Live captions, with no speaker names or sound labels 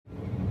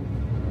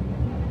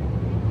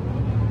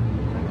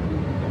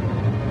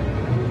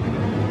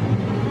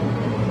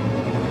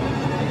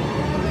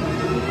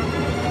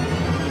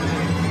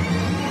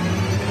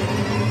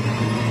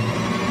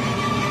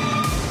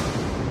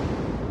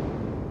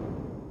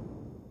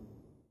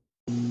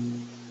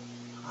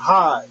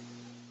Hi,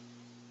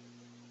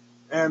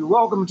 and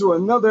welcome to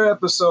another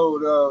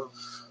episode of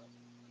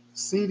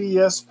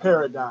CDS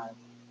Paradigm.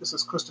 This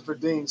is Christopher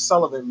Dean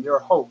Sullivan, your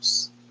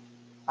host.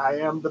 I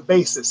am the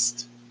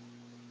bassist,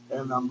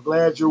 and I'm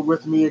glad you're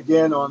with me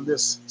again on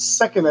this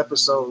second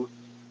episode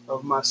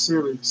of my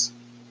series,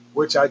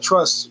 which I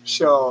trust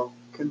shall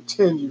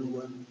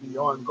continue and be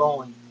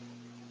ongoing.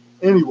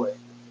 Anyway,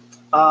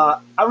 I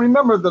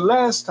remember the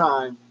last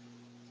time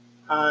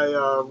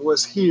I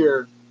was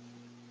here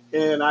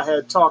and I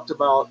had talked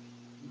about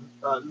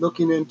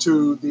looking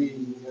into the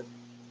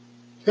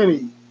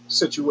penny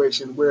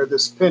situation where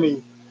this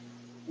penny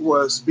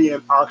was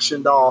being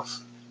auctioned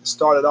off. It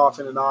started off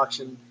in an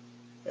auction,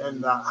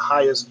 and the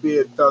highest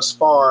bid thus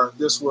far,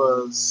 this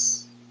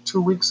was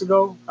 2 weeks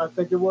ago, I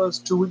think it was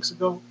 2 weeks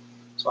ago.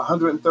 So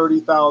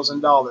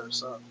 $130,000, a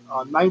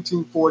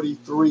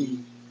 1943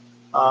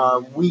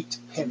 wheat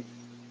penny.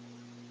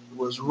 It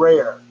was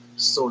rare,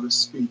 so to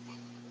speak.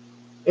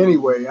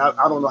 Anyway,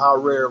 I don't know how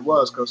rare it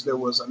was because there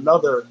was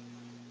another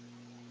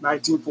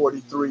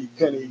 1943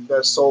 penny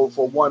that sold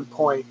for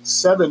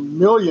 $1.7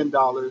 million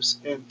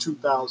in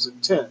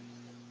 2010.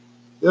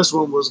 This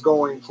one was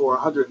going for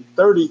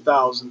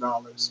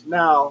 $130,000.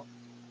 Now,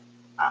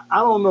 I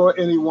don't know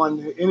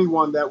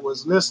anyone that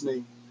was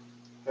listening.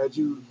 Had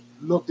you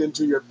looked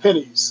into your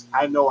pennies?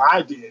 I know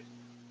I did.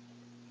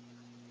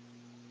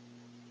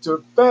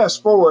 To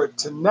fast forward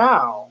to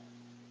now,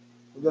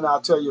 and then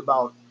I'll tell you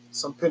about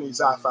some pennies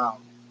I found.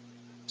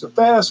 To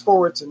fast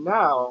forward to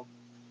now,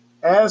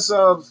 as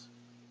of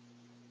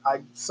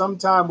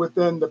sometime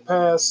within the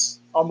past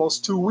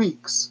almost 2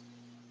 weeks,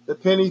 the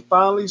penny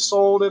finally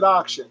sold at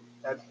auction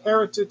at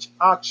Heritage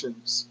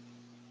Auctions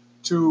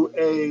to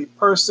a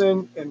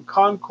person in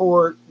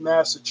Concord,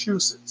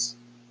 Massachusetts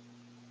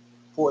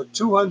for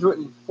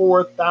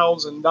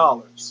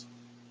 $204,000.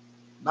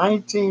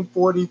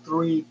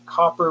 1943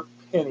 copper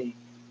penny,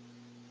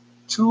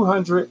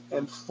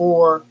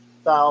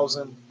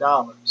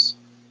 $204,000.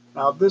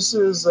 Now, this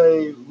is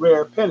a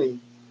rare penny,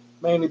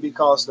 mainly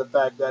because of the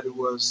fact that it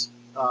was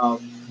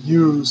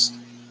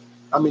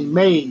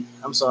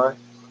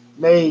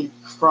made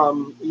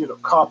from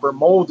copper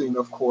molding,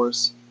 of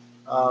course,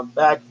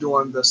 back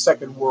during the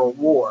Second World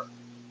War.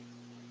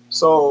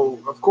 So,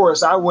 of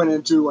course, I went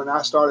into and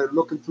I started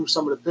looking through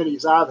some of the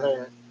pennies I've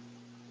had,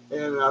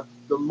 and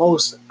the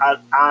most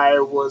I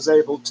was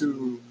able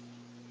to,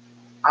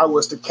 I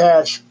was to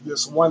cash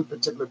this one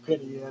particular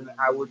penny, and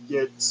I would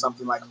get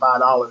something like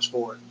 $5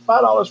 for it.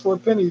 $5 for a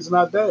penny is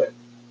not bad,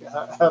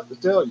 I have to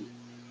tell you.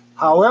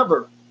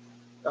 However,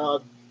 uh,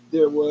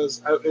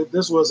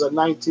 this was a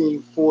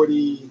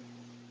 1945,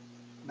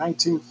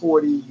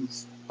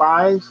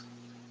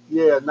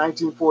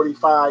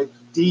 1945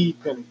 D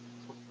penny.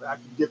 I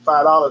could get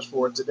 $5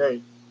 for it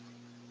today.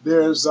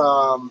 There's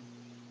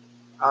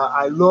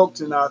I looked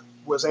and I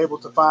was able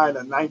to find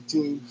a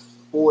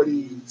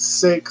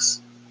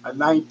 1946, a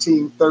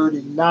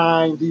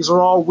 1939. These are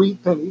all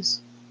wheat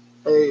pennies.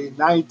 A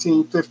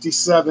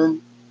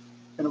 1957,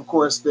 and of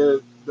course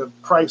the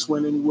price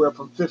went anywhere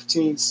from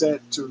 15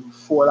 cents to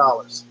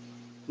 $4,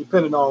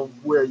 depending on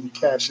where you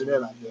cash it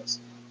in, I guess.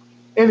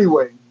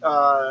 Anyway,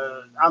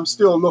 I'm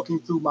still looking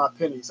through my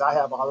pennies. I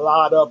have a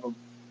lot of them,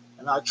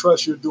 and I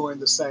trust you're doing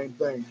the same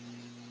thing.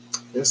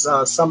 It's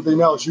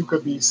something else. You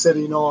could be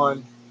sitting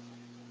on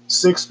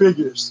six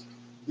figures,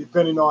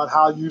 depending on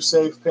how you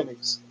save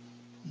pennies.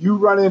 You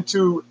run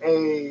into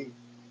I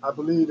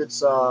believe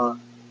it's not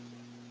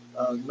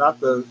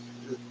it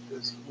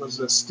was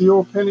a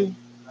steel penny.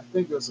 I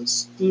think it was a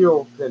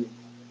steel penny.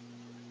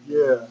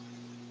 Yeah,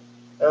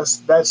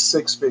 that's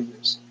six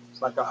figures.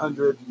 It's like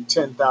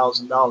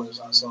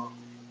 $110,000 I saw.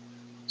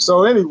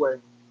 So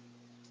anyway,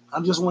 I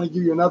just want to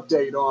give you an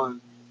update on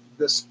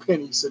this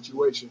penny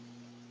situation.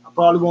 I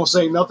probably won't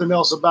say nothing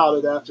else about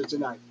it after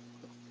tonight.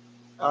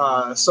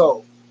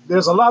 So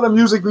there's a lot of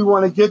music we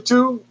want to get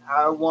to.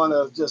 I want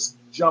to just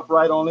jump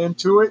right on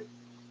into it.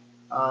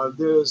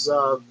 There's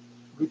a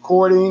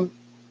recording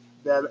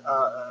that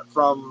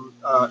from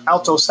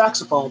alto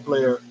saxophone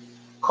player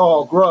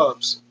Carl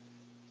Grubbs.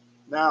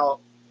 Now,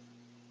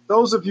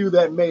 those of you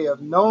that may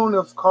have known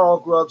of Carl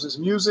Grubbs'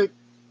 music,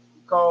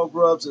 Carl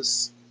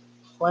Grubbs'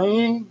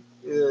 playing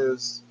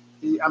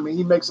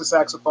he makes a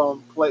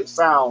saxophone play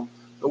sound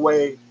the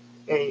way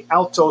a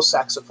alto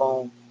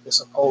saxophone is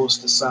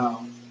supposed to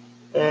sound.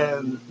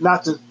 And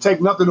not to take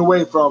nothing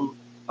away from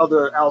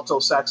other alto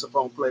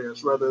saxophone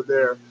players, whether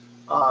they're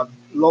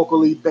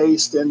locally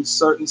based in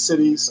certain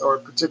cities or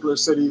particular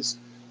cities,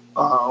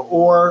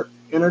 or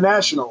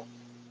international,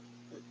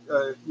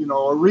 or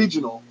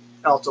regional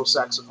alto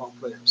saxophone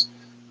players.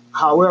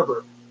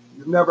 However, if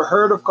you've never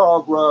heard of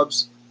Carl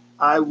Grubbs,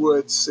 I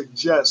would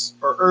suggest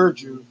or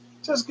urge you,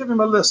 just give him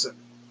a listen.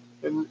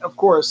 And of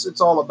course, it's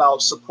all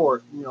about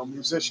support,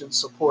 musicians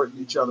supporting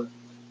each other.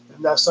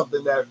 And that's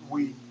something that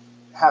we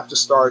have to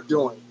start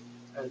doing.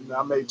 And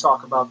I may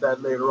talk about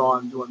that later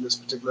on during this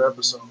particular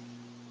episode.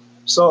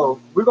 So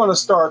we're going to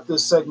start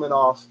this segment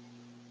off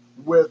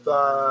with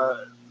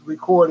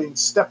recording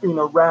Stepping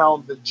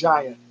Around the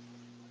Giant.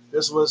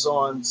 This was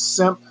on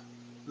Simp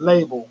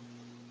label,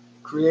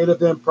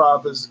 Creative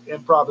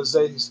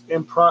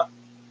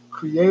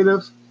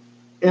Creative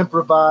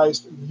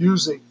Improvised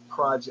Music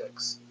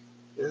Projects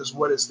is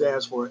what it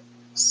stands for,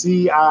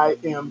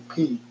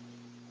 CIMP.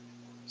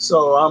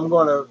 So I'm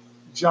going to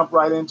jump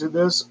right into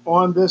this.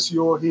 On this,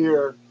 you'll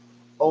hear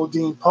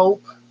Odin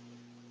Pope,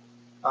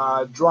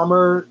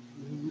 drummer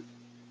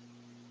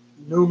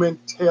Newman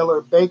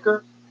Taylor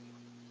Baker,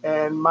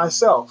 and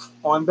myself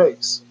on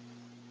bass.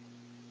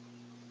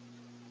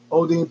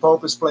 Odin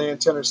Pope is playing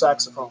tenor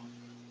saxophone.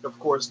 Of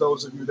course,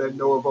 those of you that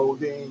know of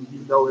Odin,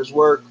 you know his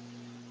work.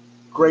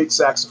 Great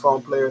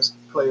saxophone player.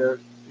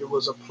 It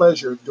was a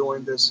pleasure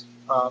doing this,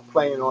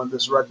 playing on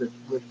this record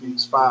with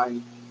these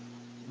fine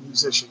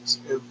musicians.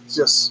 It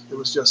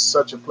was just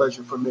such a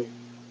pleasure for me.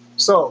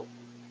 So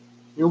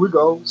here we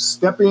go,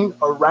 Stepping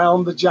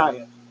Around the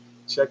Giant.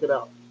 Check it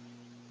out.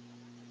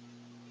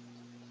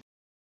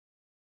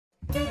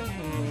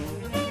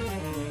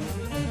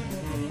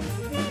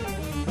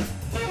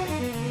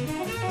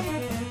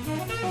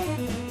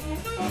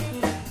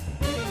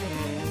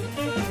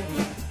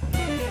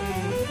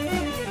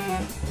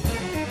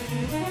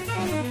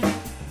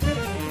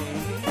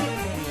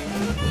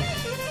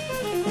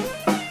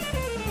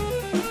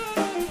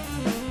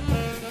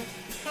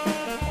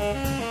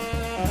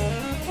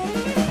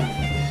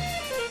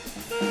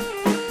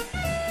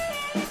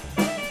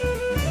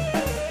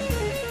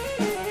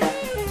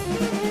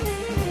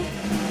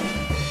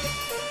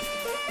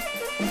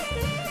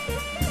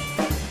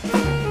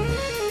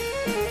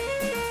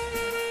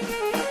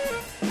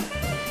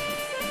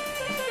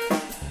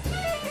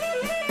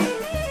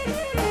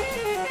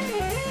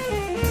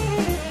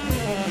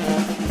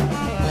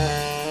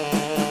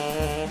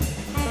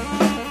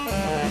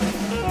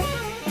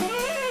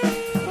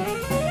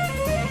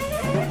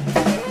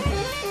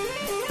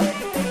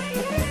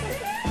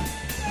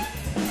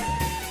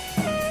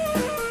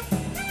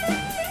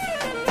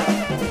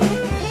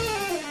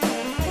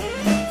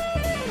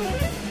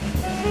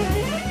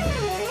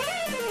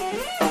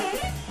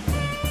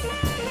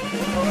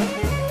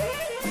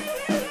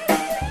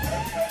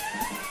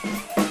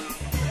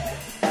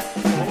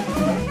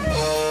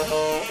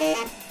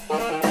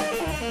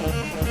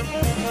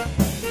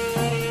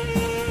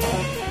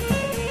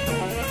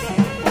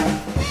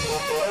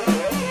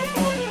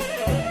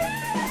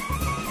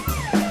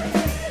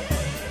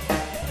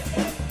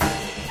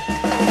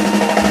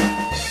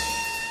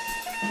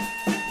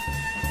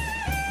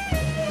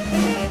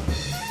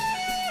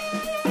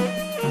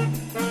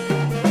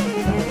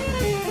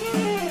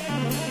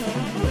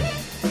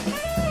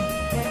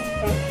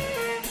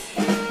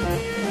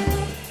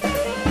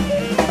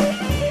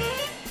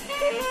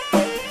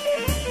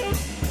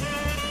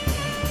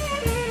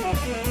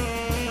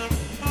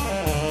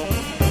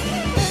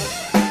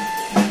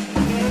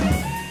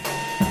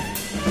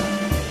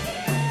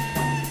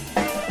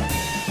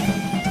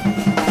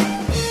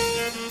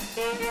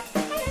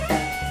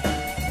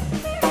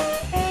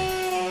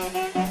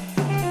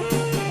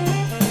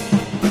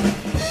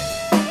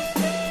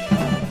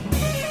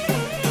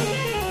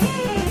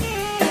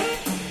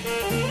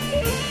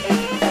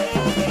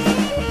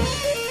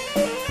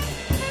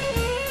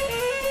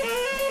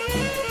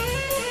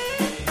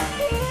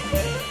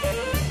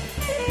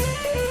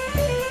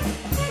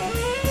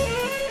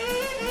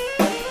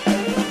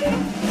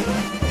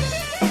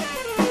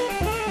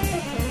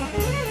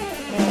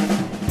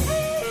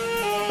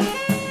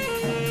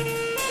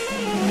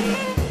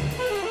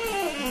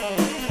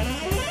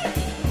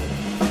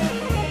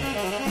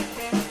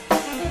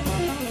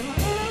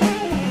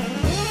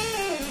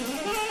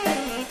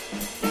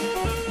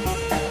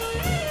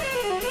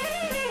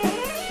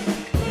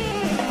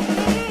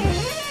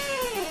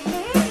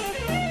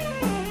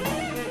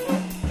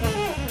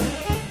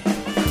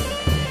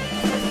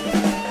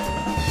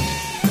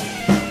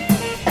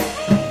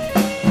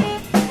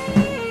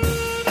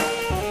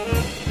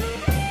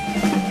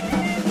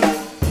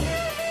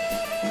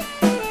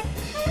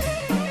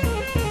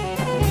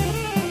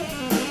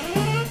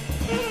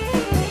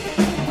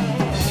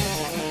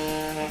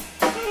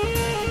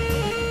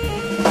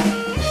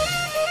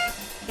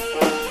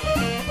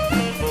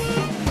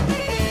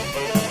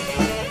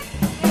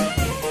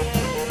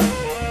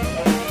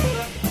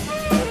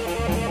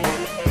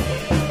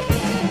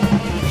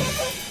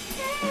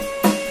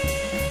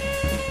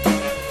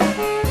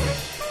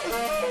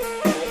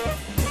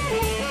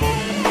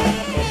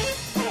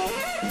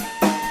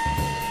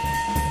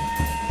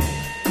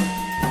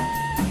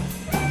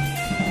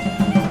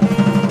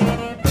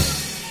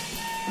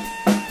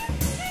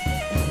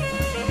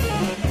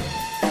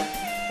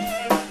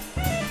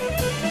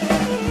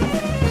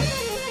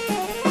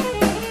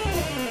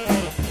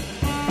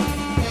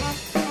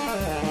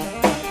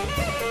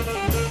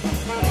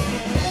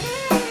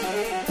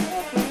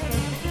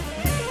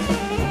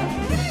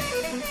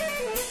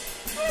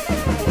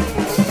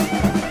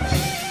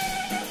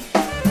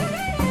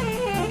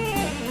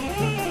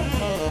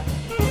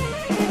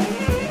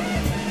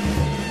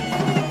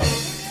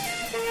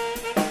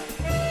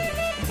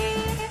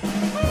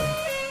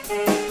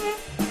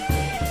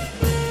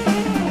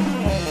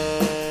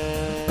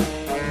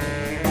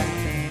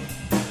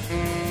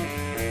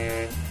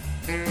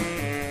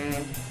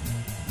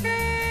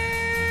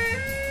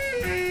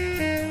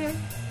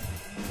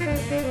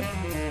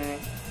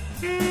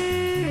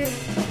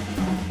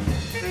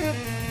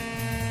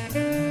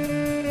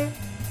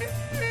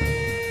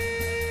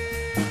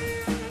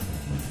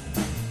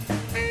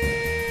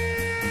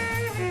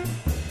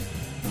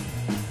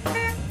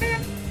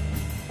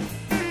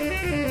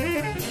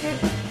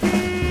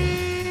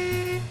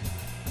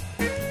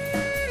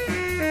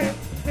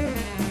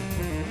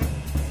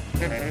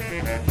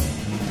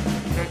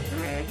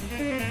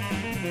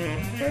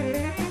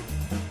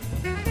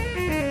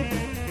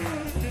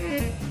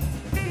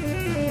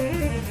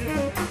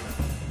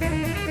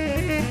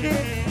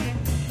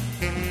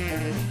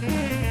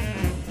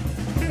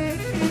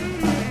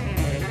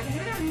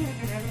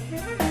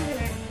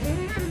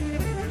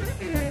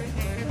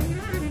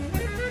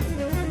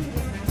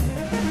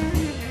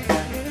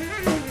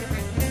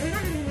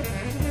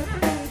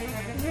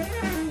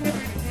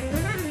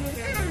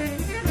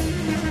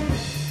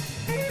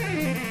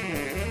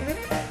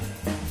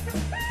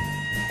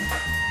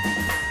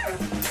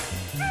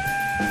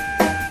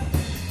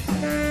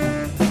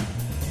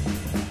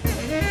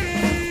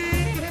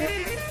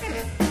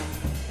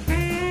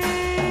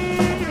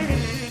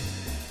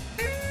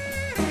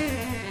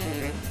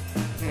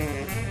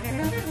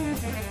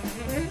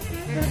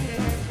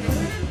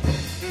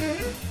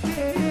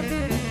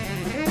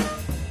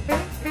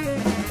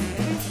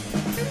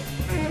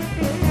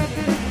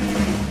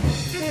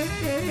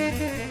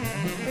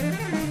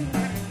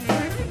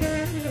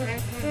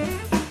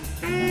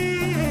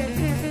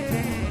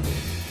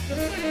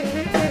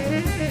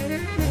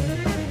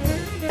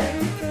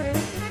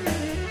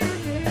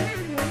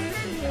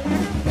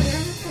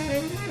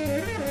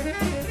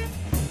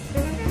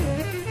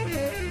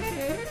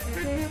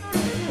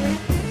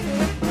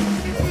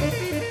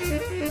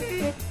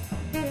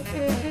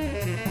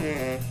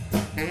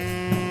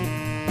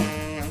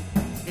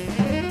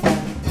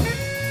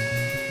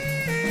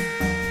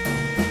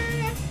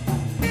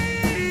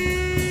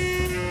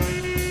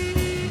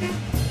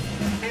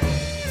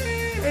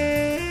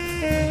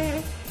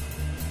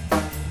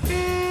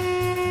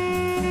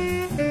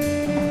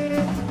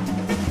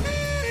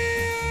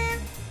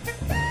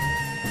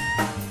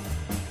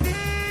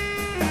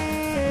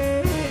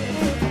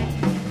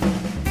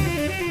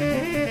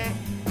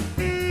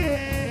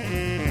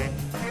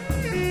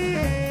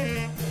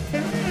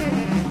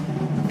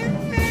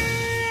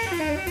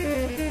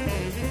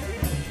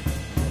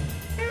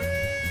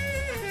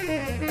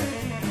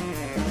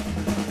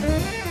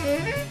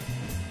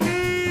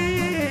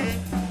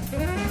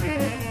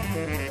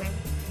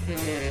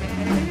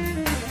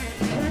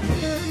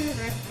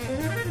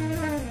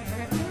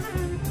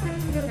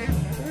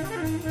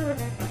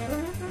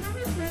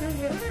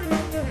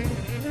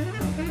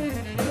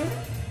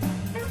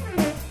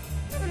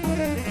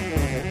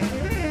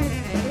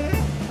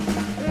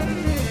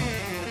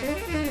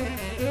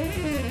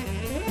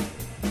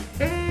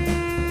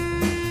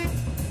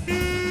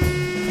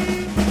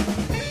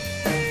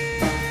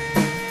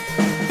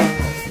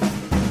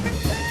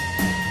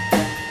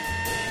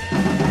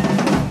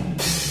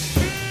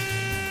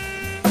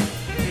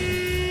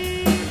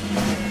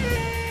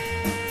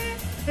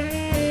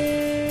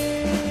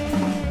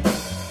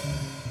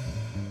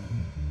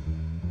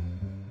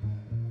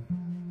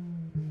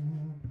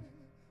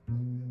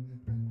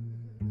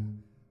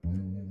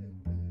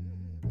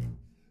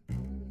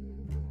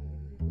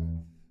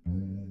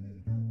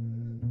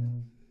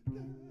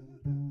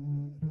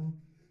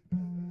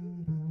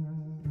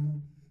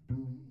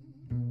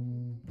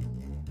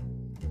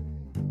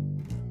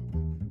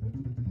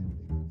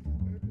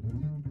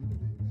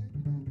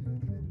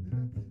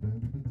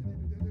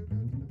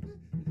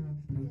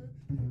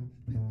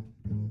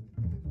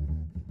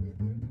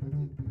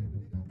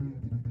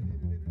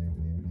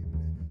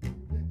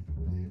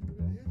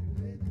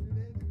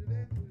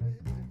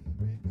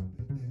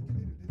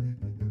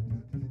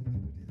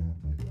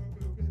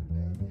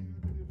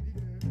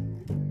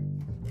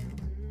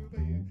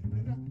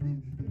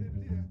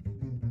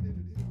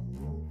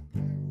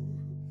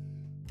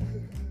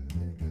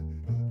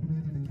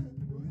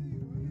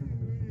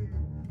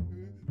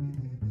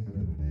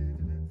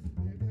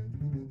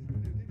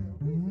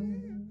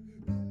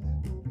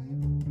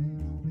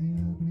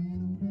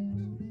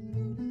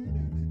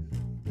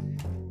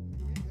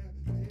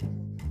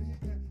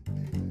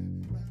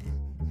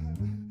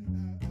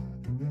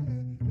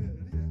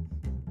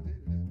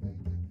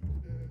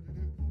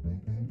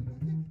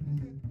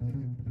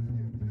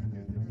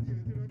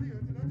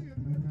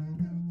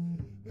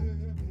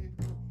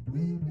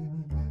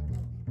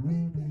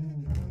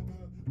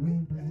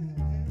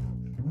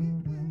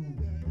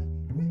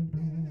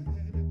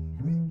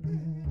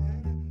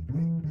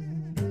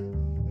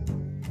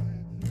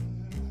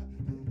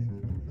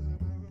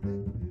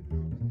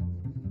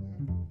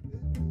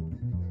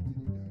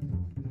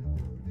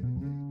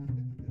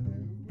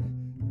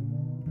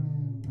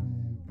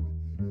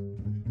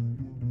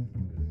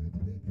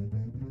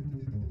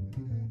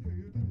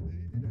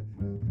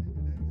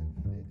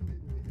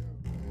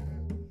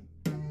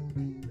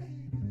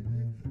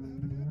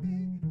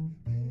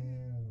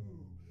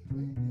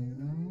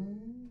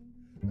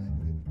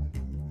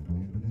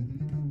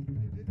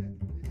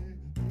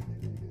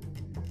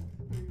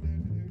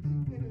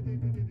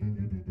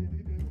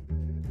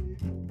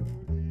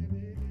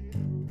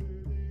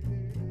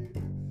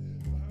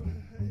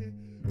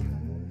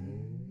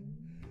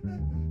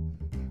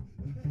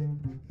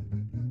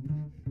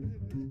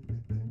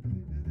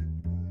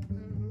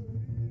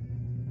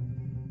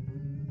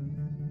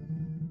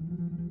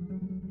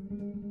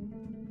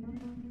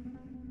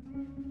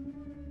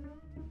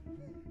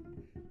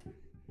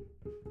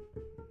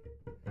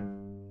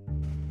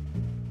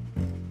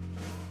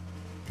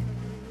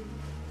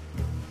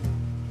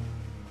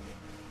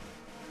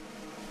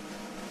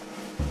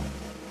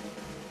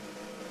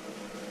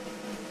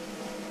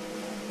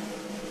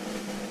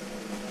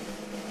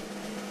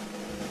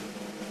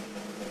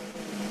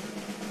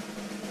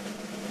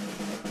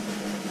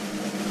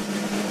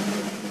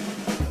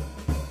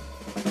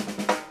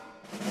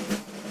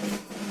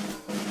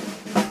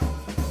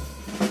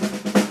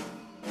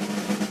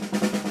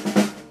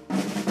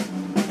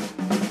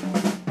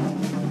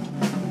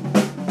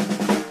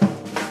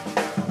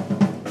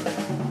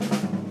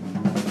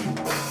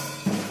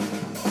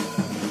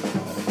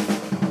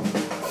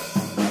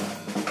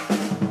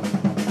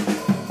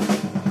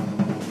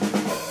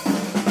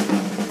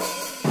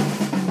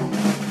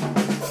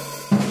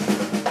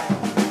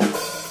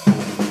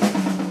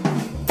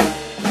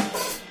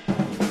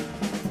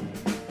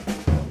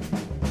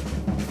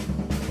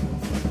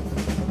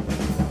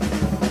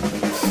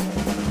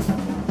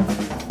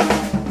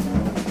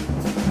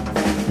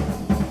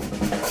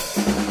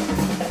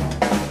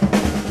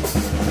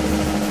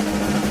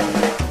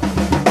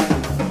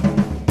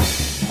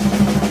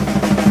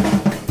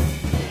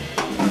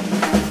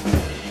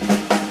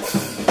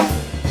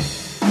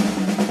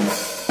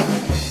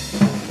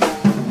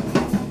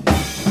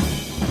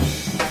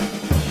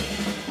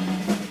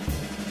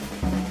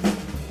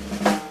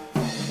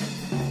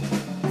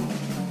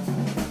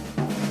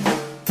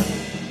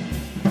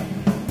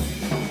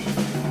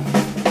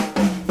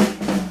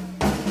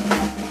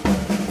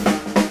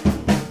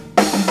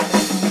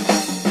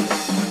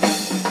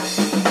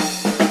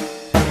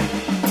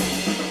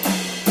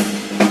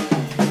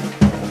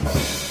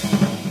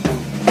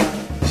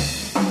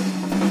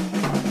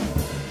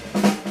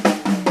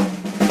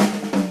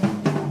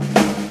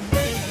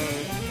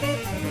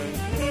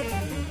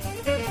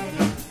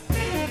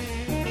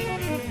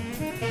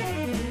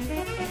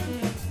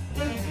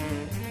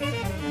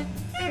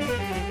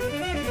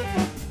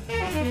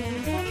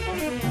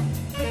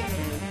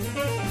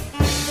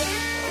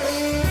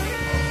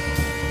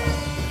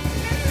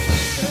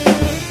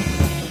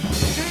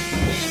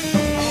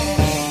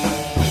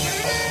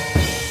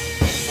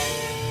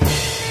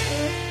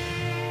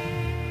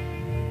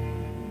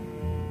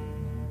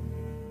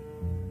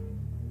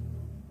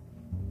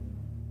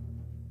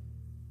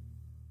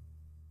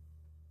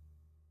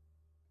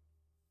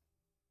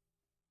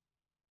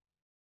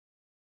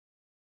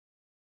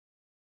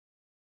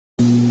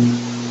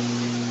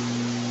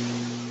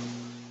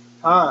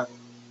 Hi,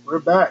 we're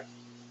back.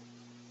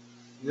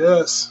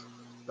 Yes,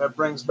 that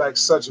brings back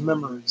such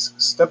memories.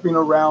 Stepping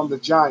around the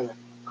giant,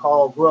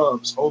 Carl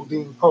Grubbs,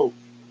 Odine Pope,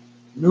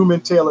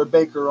 Newman Taylor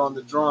Baker on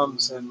the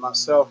drums, and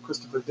myself,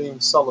 Christopher Dean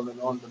Sullivan,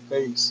 on the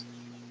bass.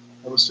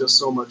 It was just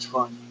so much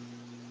fun.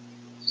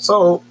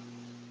 So,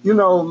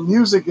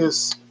 music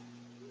is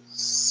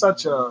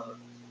such a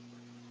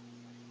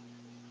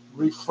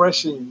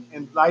refreshing,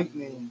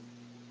 enlightening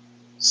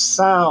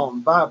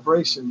sound,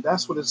 vibration.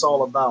 That's what it's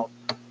all about.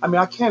 I mean,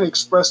 I can't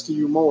express to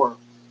you more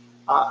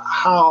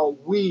how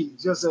we,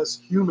 just as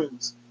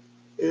humans,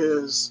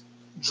 is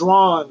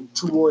drawn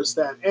towards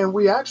that. And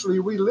we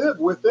live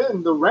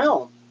within the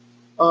realm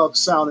of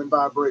sound and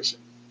vibration.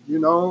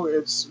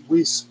 It's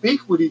we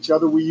speak with each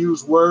other. We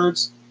use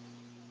words,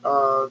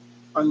 uh,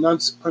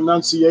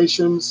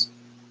 pronunciations.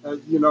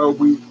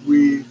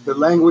 We the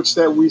language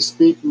that we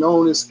speak,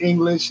 known as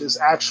English, is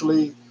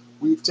actually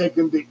we've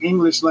taken the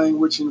English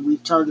language and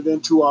we've turned it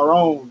into our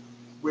own,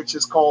 which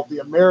is called the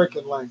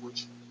American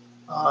language,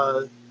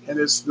 uh, and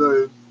it's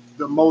the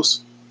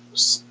most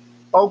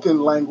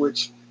spoken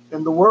language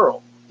in the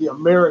world, the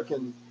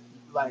American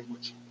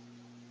language.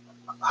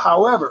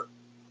 However,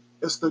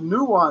 it's the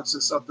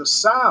nuances of the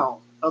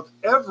sound of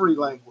every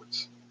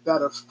language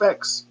that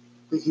affects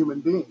the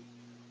human being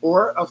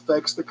or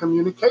affects the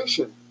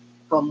communication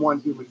from one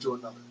human to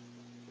another.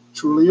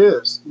 Truly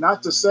is.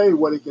 Not to say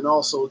what it can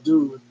also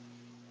do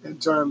in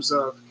terms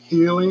of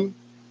healing,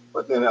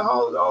 but then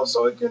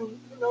also it can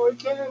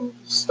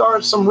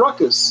start some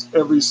ruckus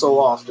every so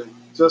often,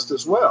 just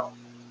as well.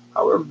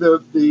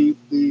 However, the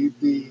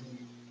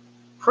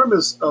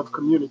premise of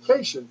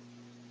communication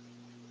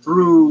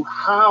through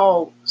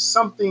how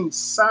something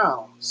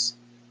sounds.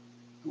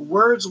 The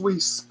words we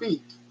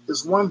speak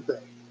is one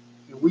thing,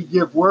 and we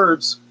give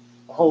words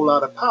a whole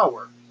lot of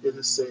power, it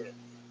is said.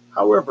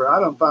 However, I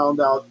done found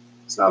out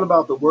it's not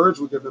about the words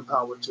we're giving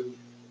power to,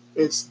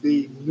 it's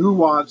the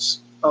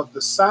nuance of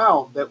the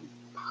sound that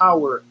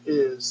power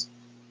is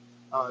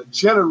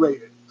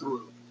generated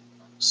through.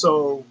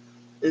 So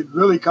it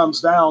really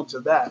comes down to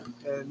that.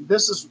 And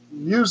this is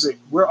music.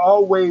 We're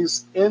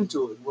always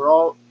into it.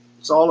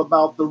 It's all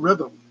about the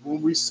rhythm.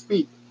 When we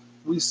speak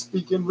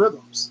in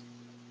rhythms.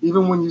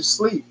 Even when you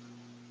sleep,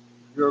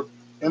 your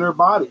inner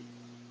body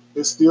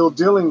is still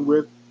dealing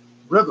with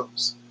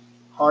rhythms.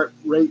 Heart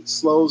rate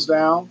slows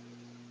down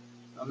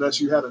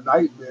unless you had a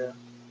nightmare.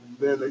 And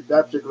then at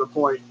that particular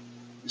point,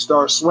 you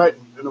start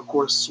sweating. And of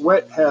course,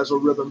 sweat has a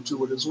rhythm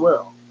to it as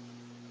well.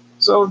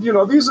 So,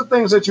 these are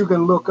things that you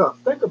can look up.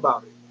 Think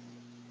about it.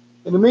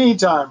 In the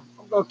meantime,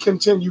 I'm going to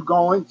continue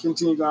going.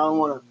 Continue. I don't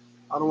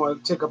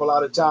want to take up a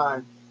lot of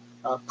time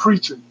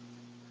preaching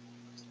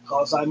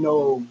because I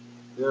know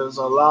there's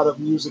a lot of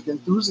music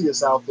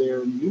enthusiasts out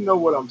there, and you know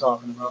what I'm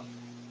talking about.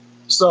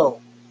 So,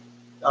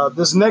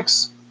 this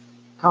next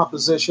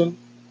composition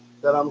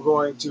that I'm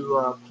going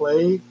to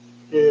play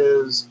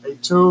is a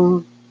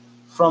tune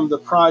from the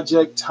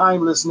project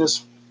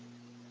Timelessness,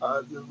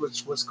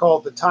 which was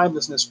called the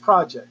Timelessness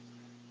Project.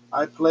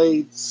 I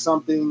played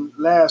something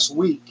last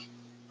week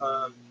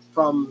uh,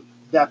 from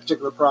that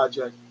particular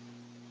project,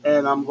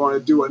 and I'm going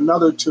to do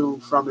another tune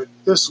from it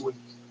this week,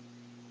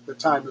 the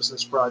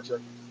Timelessness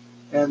Project.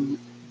 And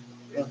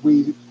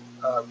we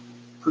uh,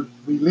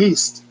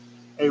 released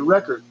a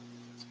record,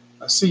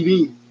 a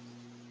CD,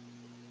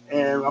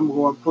 and I'm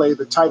going to play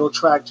the title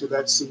track to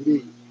that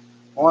CD.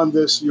 On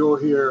this, you'll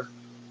hear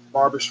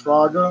Barbara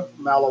Sprague,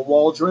 Mala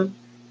Waldron,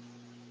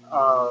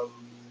 uh,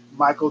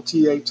 Michael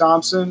T.A.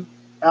 Thompson,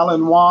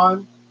 Alan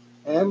Wan,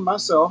 and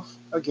myself,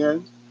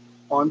 again,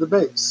 on the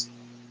bass.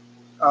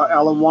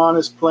 Alan Wan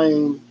is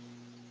playing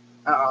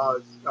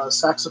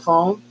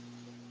saxophone,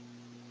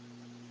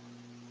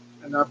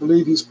 and I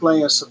believe he's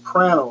playing a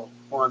soprano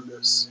on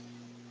this.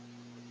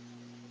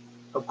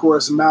 Of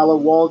course, Mala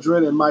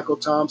Waldron and Michael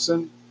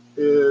Thompson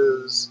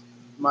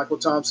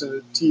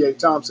and T.A.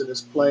 Thompson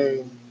is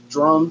playing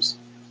drums,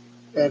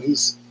 and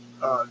he's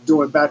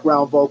doing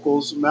background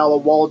vocals. Mala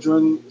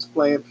Waldron is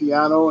playing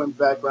piano and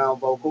background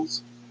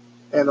vocals,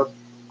 and of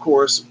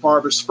course,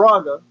 Barbara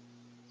Sprague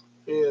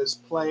is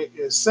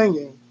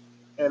singing,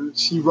 and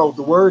she wrote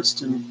the words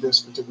to this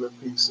particular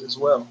piece as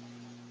well.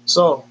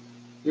 So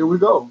here we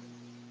go.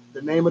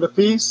 The name of the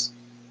piece,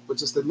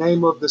 which is the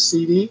name of the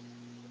CD,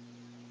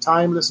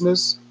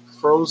 Timelessness,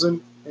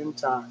 Frozen in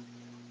Time.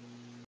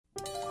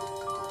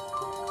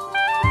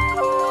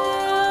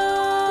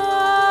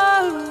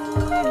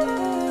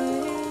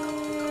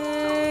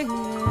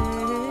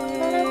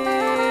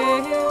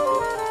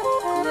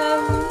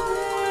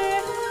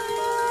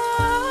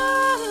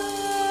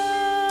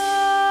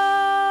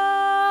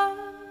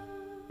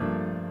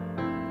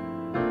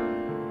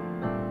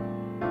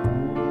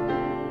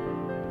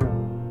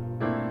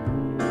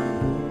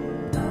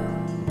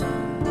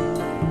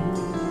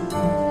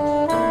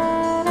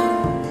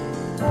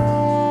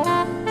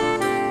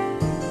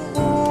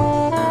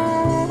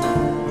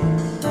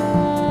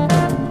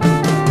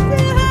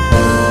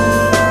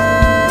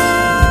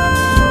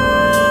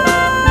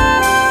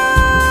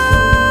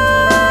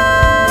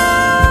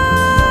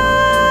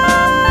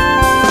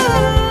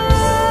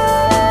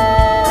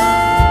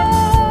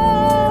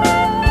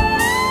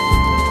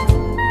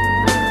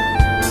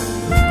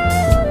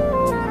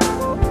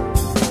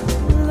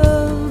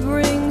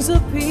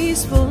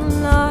 peaceful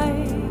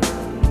night,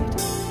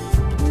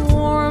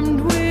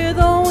 warmed with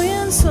a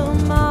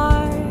winsome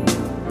might,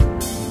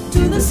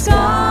 to the sky.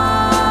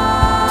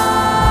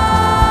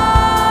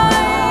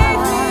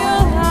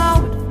 Feel how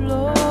it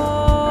flows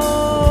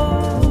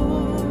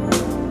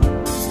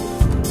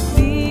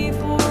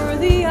before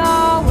the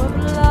hour of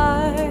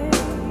light,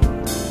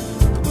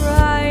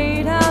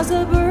 bright as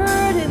a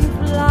bird in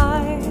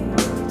flight,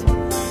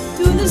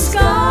 to the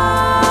sky.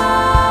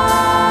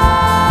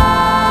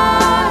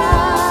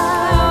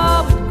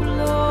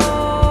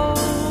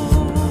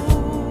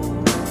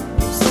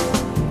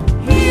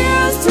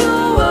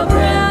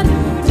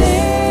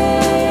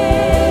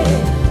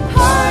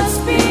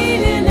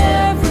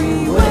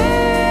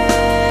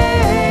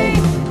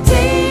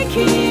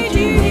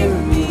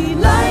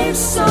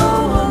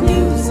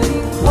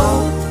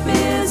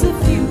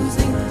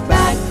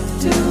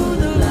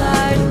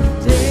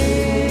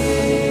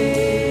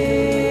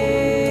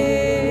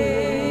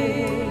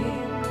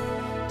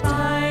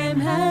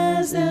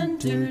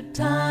 Entered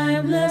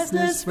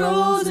timelessness,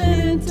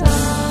 frozen time.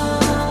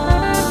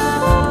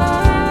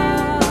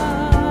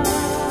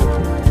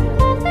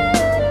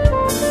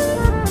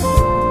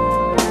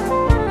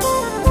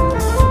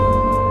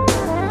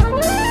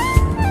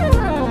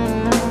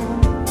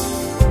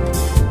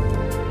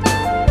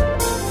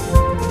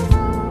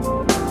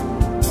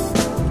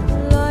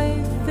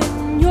 Life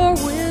in your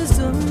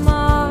wisdom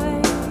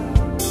mind,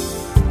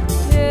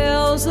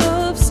 tales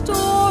of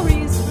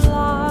stories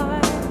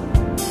fly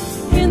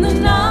in the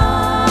night.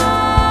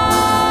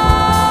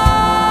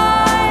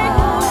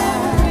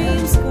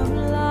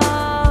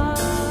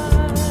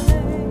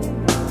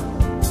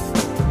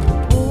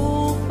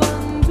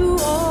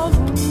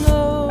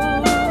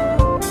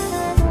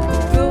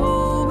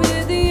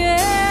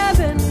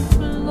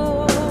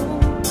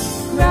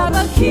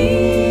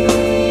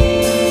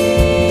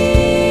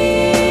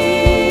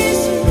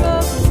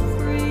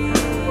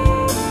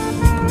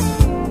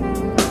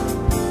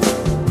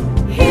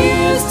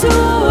 Here's to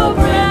a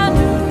brand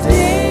new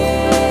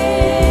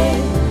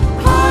day,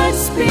 heart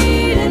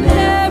speed in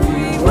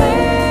every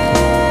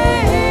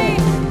way.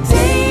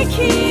 Take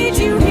heed,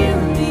 you hear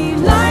me,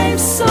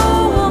 life's so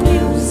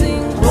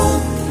amusing.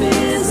 Hope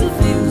is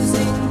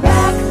effusing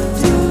back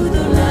to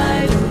the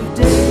light of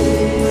day.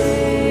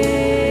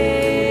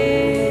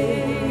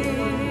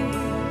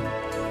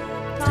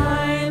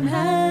 Time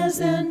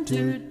has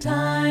entered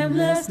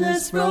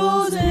timelessness,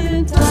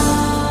 frozen time.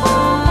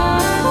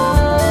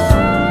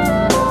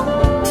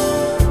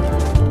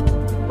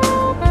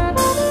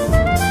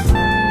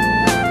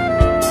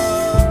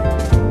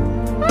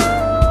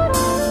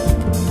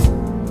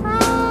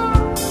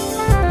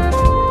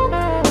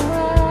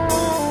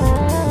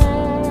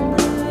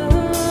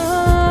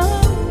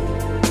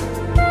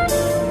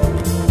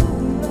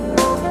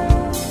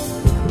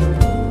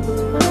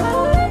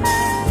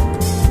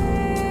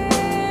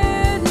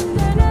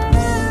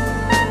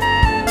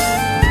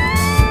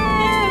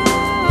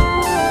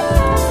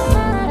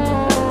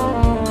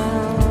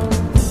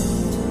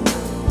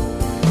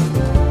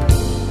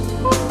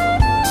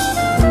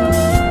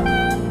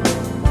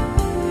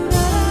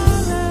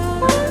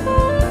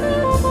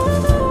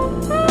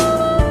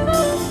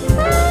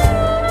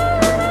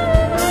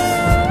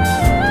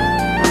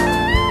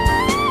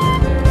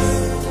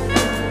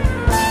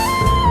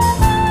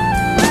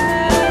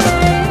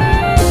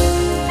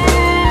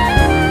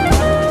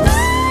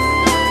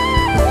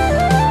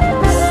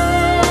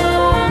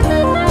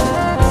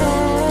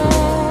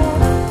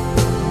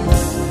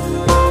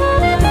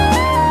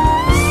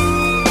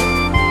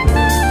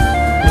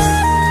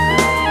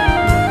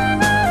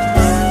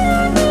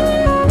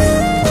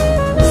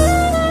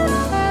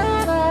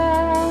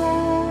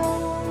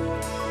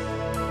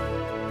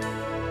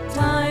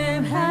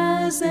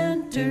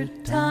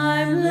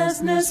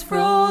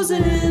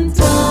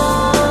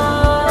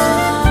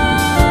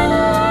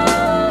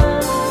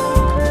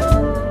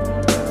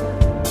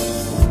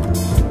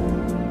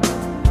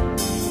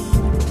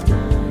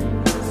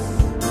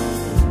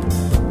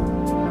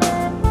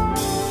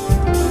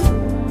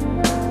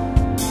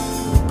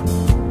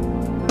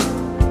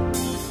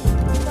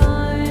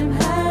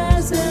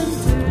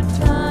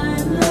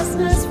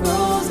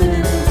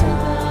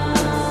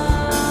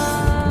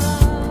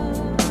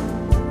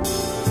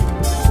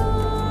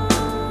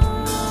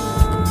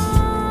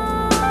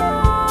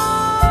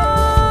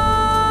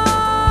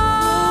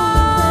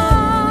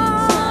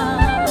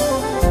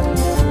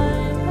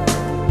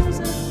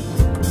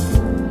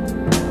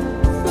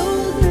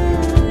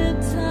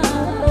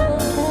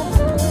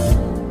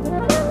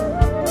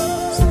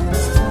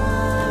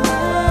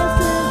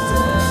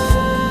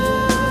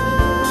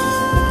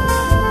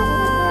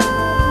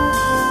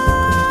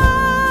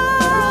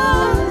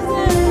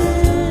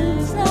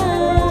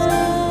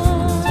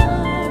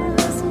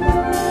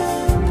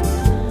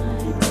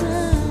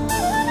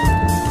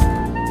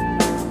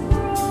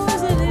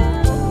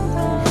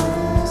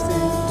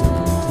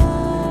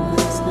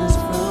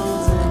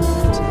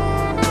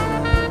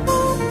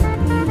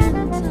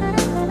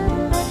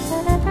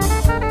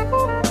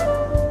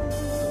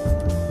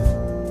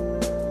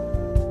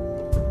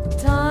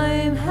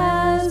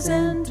 has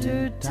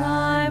entered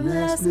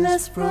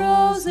timelessness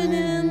frozen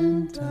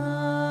in time.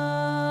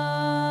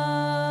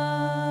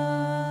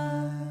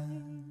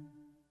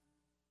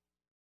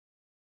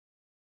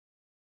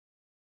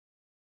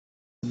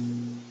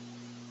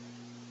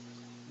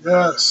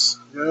 Yes,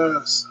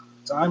 yes.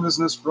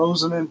 Timelessness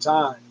frozen in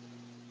time.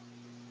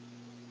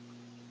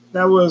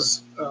 That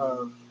was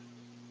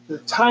the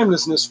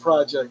Timelessness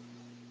Project.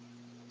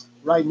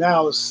 Right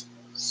now is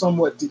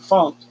somewhat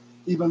defunct,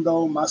 even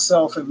though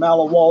myself and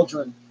Mala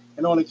Waldron,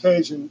 and on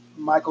occasion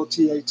Michael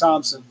T.A.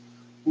 Thompson,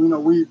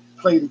 we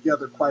play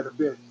together quite a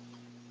bit.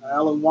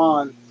 Alan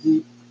Wan,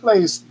 he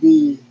plays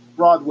the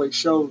Broadway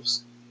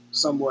shows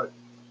somewhat,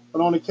 but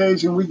on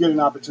occasion we get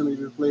an opportunity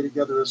to play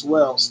together as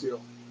well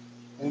still.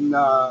 And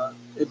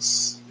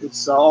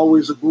it's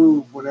always a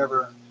groove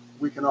whenever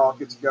we can all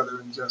get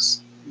together and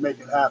just make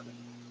it happen.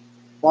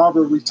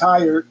 Barbara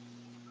retired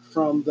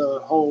from the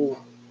whole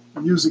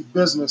music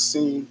business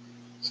scene.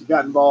 She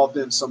got involved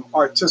in some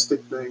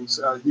artistic things.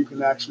 You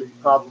can actually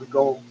probably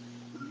go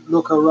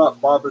look her up,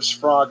 Barbara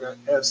Sfraga,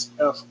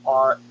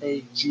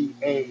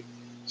 Sfraga.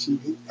 She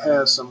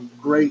has some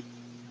great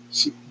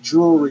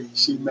jewelry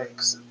she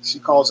makes. She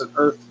calls it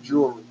earth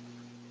jewelry.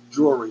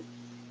 Jewelry.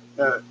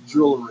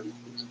 Jewelry.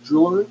 Is it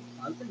jewelry?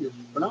 I think you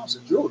pronounce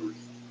it jewelry.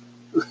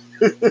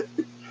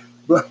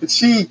 But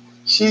she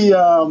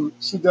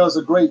does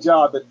a great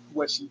job at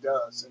what she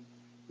does, and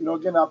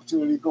get an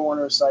opportunity to go on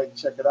her site and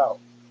check it out.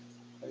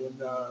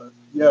 And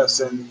yes,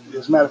 and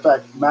as a matter of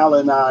fact, Mala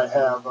and I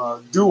have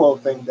a duo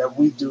thing that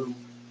we do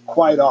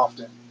quite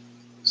often.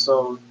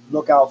 So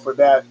look out for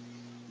that.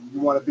 You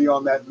want to be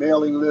on that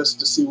mailing list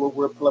to see what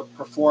we're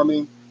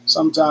performing.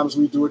 Sometimes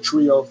we do a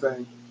trio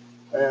thing,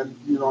 and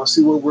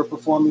see what we're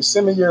performing.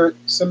 Send me your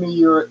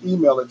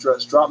email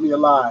address. Drop me a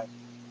line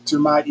to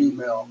my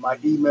email. My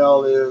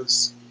email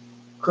is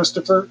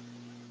Christopher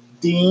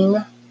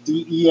Dean,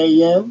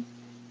 Dean,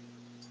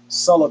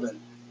 Sullivan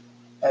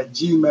at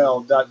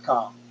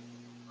gmail.com.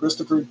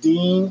 Christopher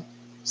Dean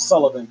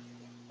Sullivan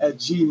at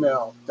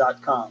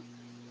gmail.com.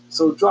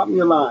 So drop me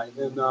a line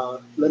and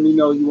let me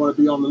know you want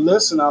to be on the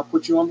list, and I'll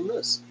put you on the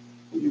list.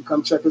 And you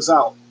come check us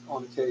out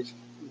on occasion.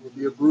 It will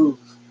be a groove.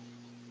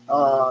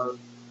 Uh,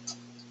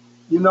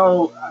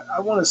 I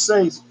want to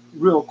say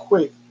real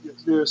quick,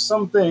 there's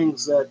some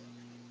things that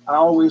I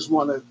always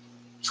want to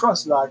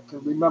trust that I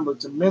can remember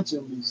to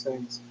mention these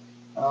things.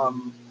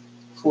 Um,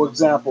 for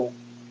example,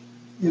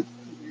 if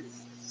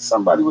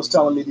somebody was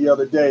telling me the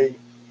other day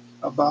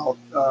about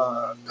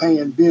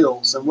paying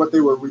bills, and what they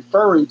were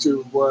referring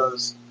to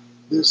was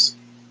this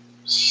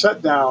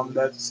shutdown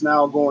that's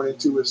now going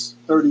into its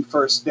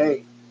 31st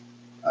day,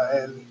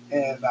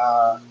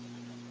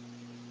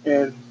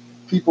 and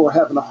people are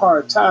having a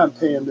hard time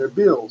paying their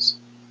bills.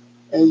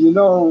 And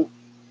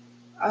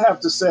I have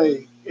to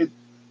say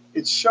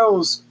it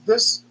shows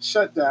this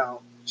shutdown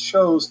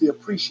shows the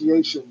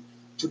appreciation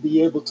to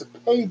be able to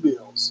pay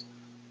bills.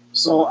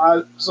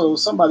 So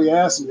somebody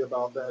asked me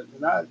about that,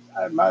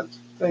 and my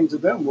thing to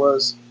them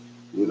was,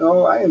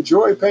 I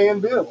enjoy paying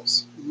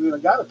bills. I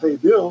got to pay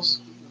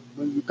bills.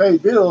 When you pay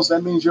bills,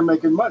 that means you're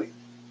making money.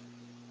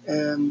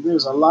 And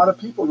there's a lot of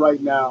people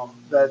right now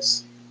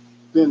that's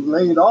been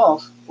laid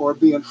off or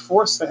being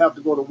forced to have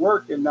to go to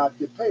work and not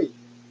get paid.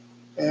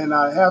 And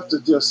I have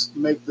to just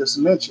make this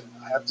mention.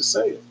 I have to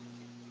say it.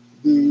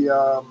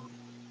 The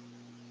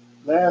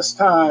last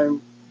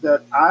time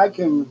that I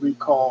can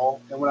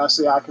recall, and when I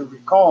say I can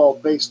recall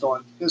based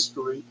on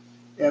history,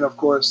 and of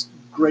course,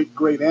 great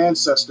great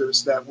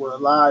ancestors that were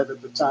alive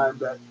at the time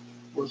that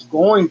was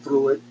going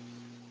through it,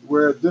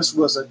 where this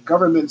was a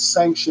government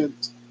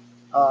sanctioned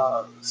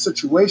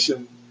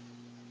situation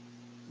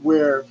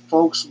where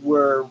folks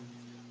were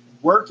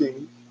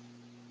working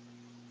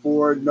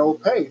for no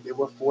pay. They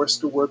were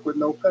forced to work with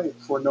no pay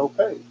for no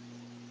pay.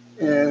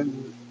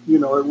 And,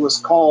 it was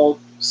called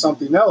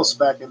something else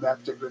back in that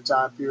particular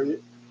time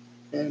period.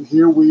 And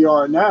here we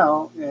are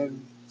now,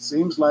 and it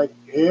seems like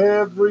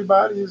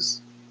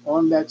everybody's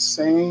on that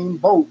same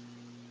boat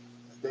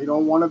that they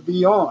don't want to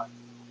be on.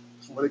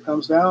 That's what it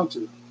comes down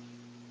to.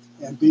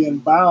 And being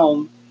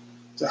bound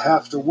to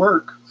have to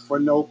work for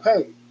no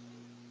pay.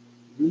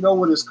 You know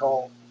what it's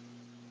called.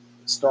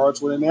 It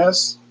starts with an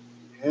S,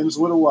 ends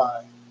with a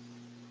Y.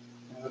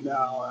 And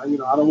now, I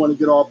don't want to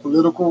get all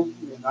political,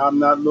 and I'm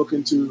not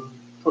looking to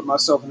put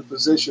myself in a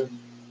position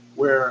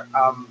where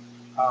I'm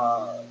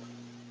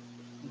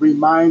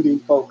reminding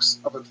folks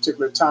of a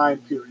particular time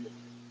period.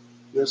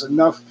 There's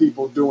enough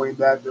people doing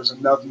that. There's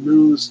enough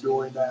news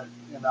doing that.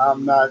 And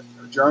I'm not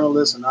a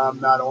journalist, and I'm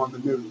not on the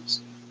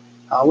news.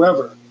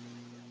 However,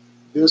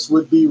 this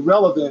would be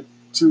relevant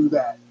to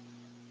that.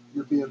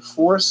 You're being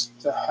forced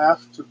to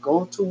have to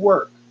go to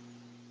work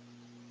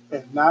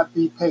and not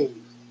be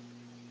paid.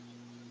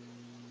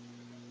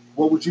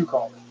 What would you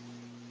call it?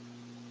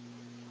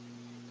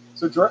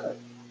 It's a drag.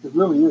 It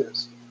really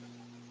is.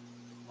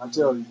 I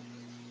tell you.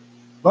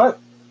 But,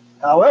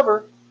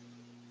 however,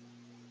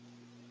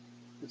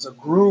 it's a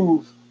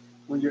groove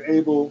when you're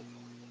able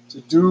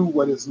to do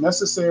what is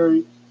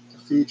necessary to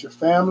feed your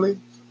family,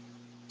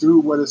 do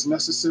what is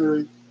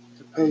necessary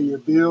to pay your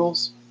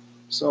bills.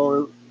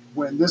 So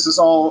when this is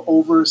all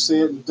over,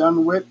 said and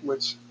done with,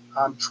 which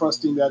I'm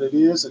trusting that it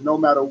is, and no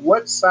matter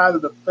what side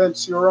of the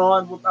fence you're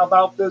on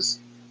about this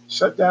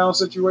shutdown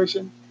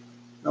situation,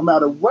 no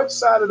matter what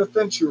side of the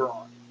fence you're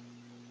on,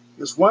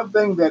 there's one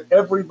thing that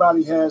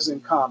everybody has in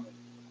common.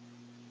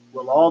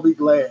 We'll all be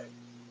glad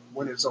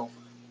when it's over.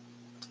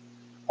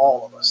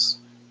 All of us.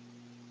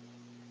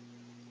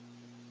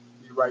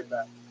 Be right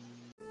back.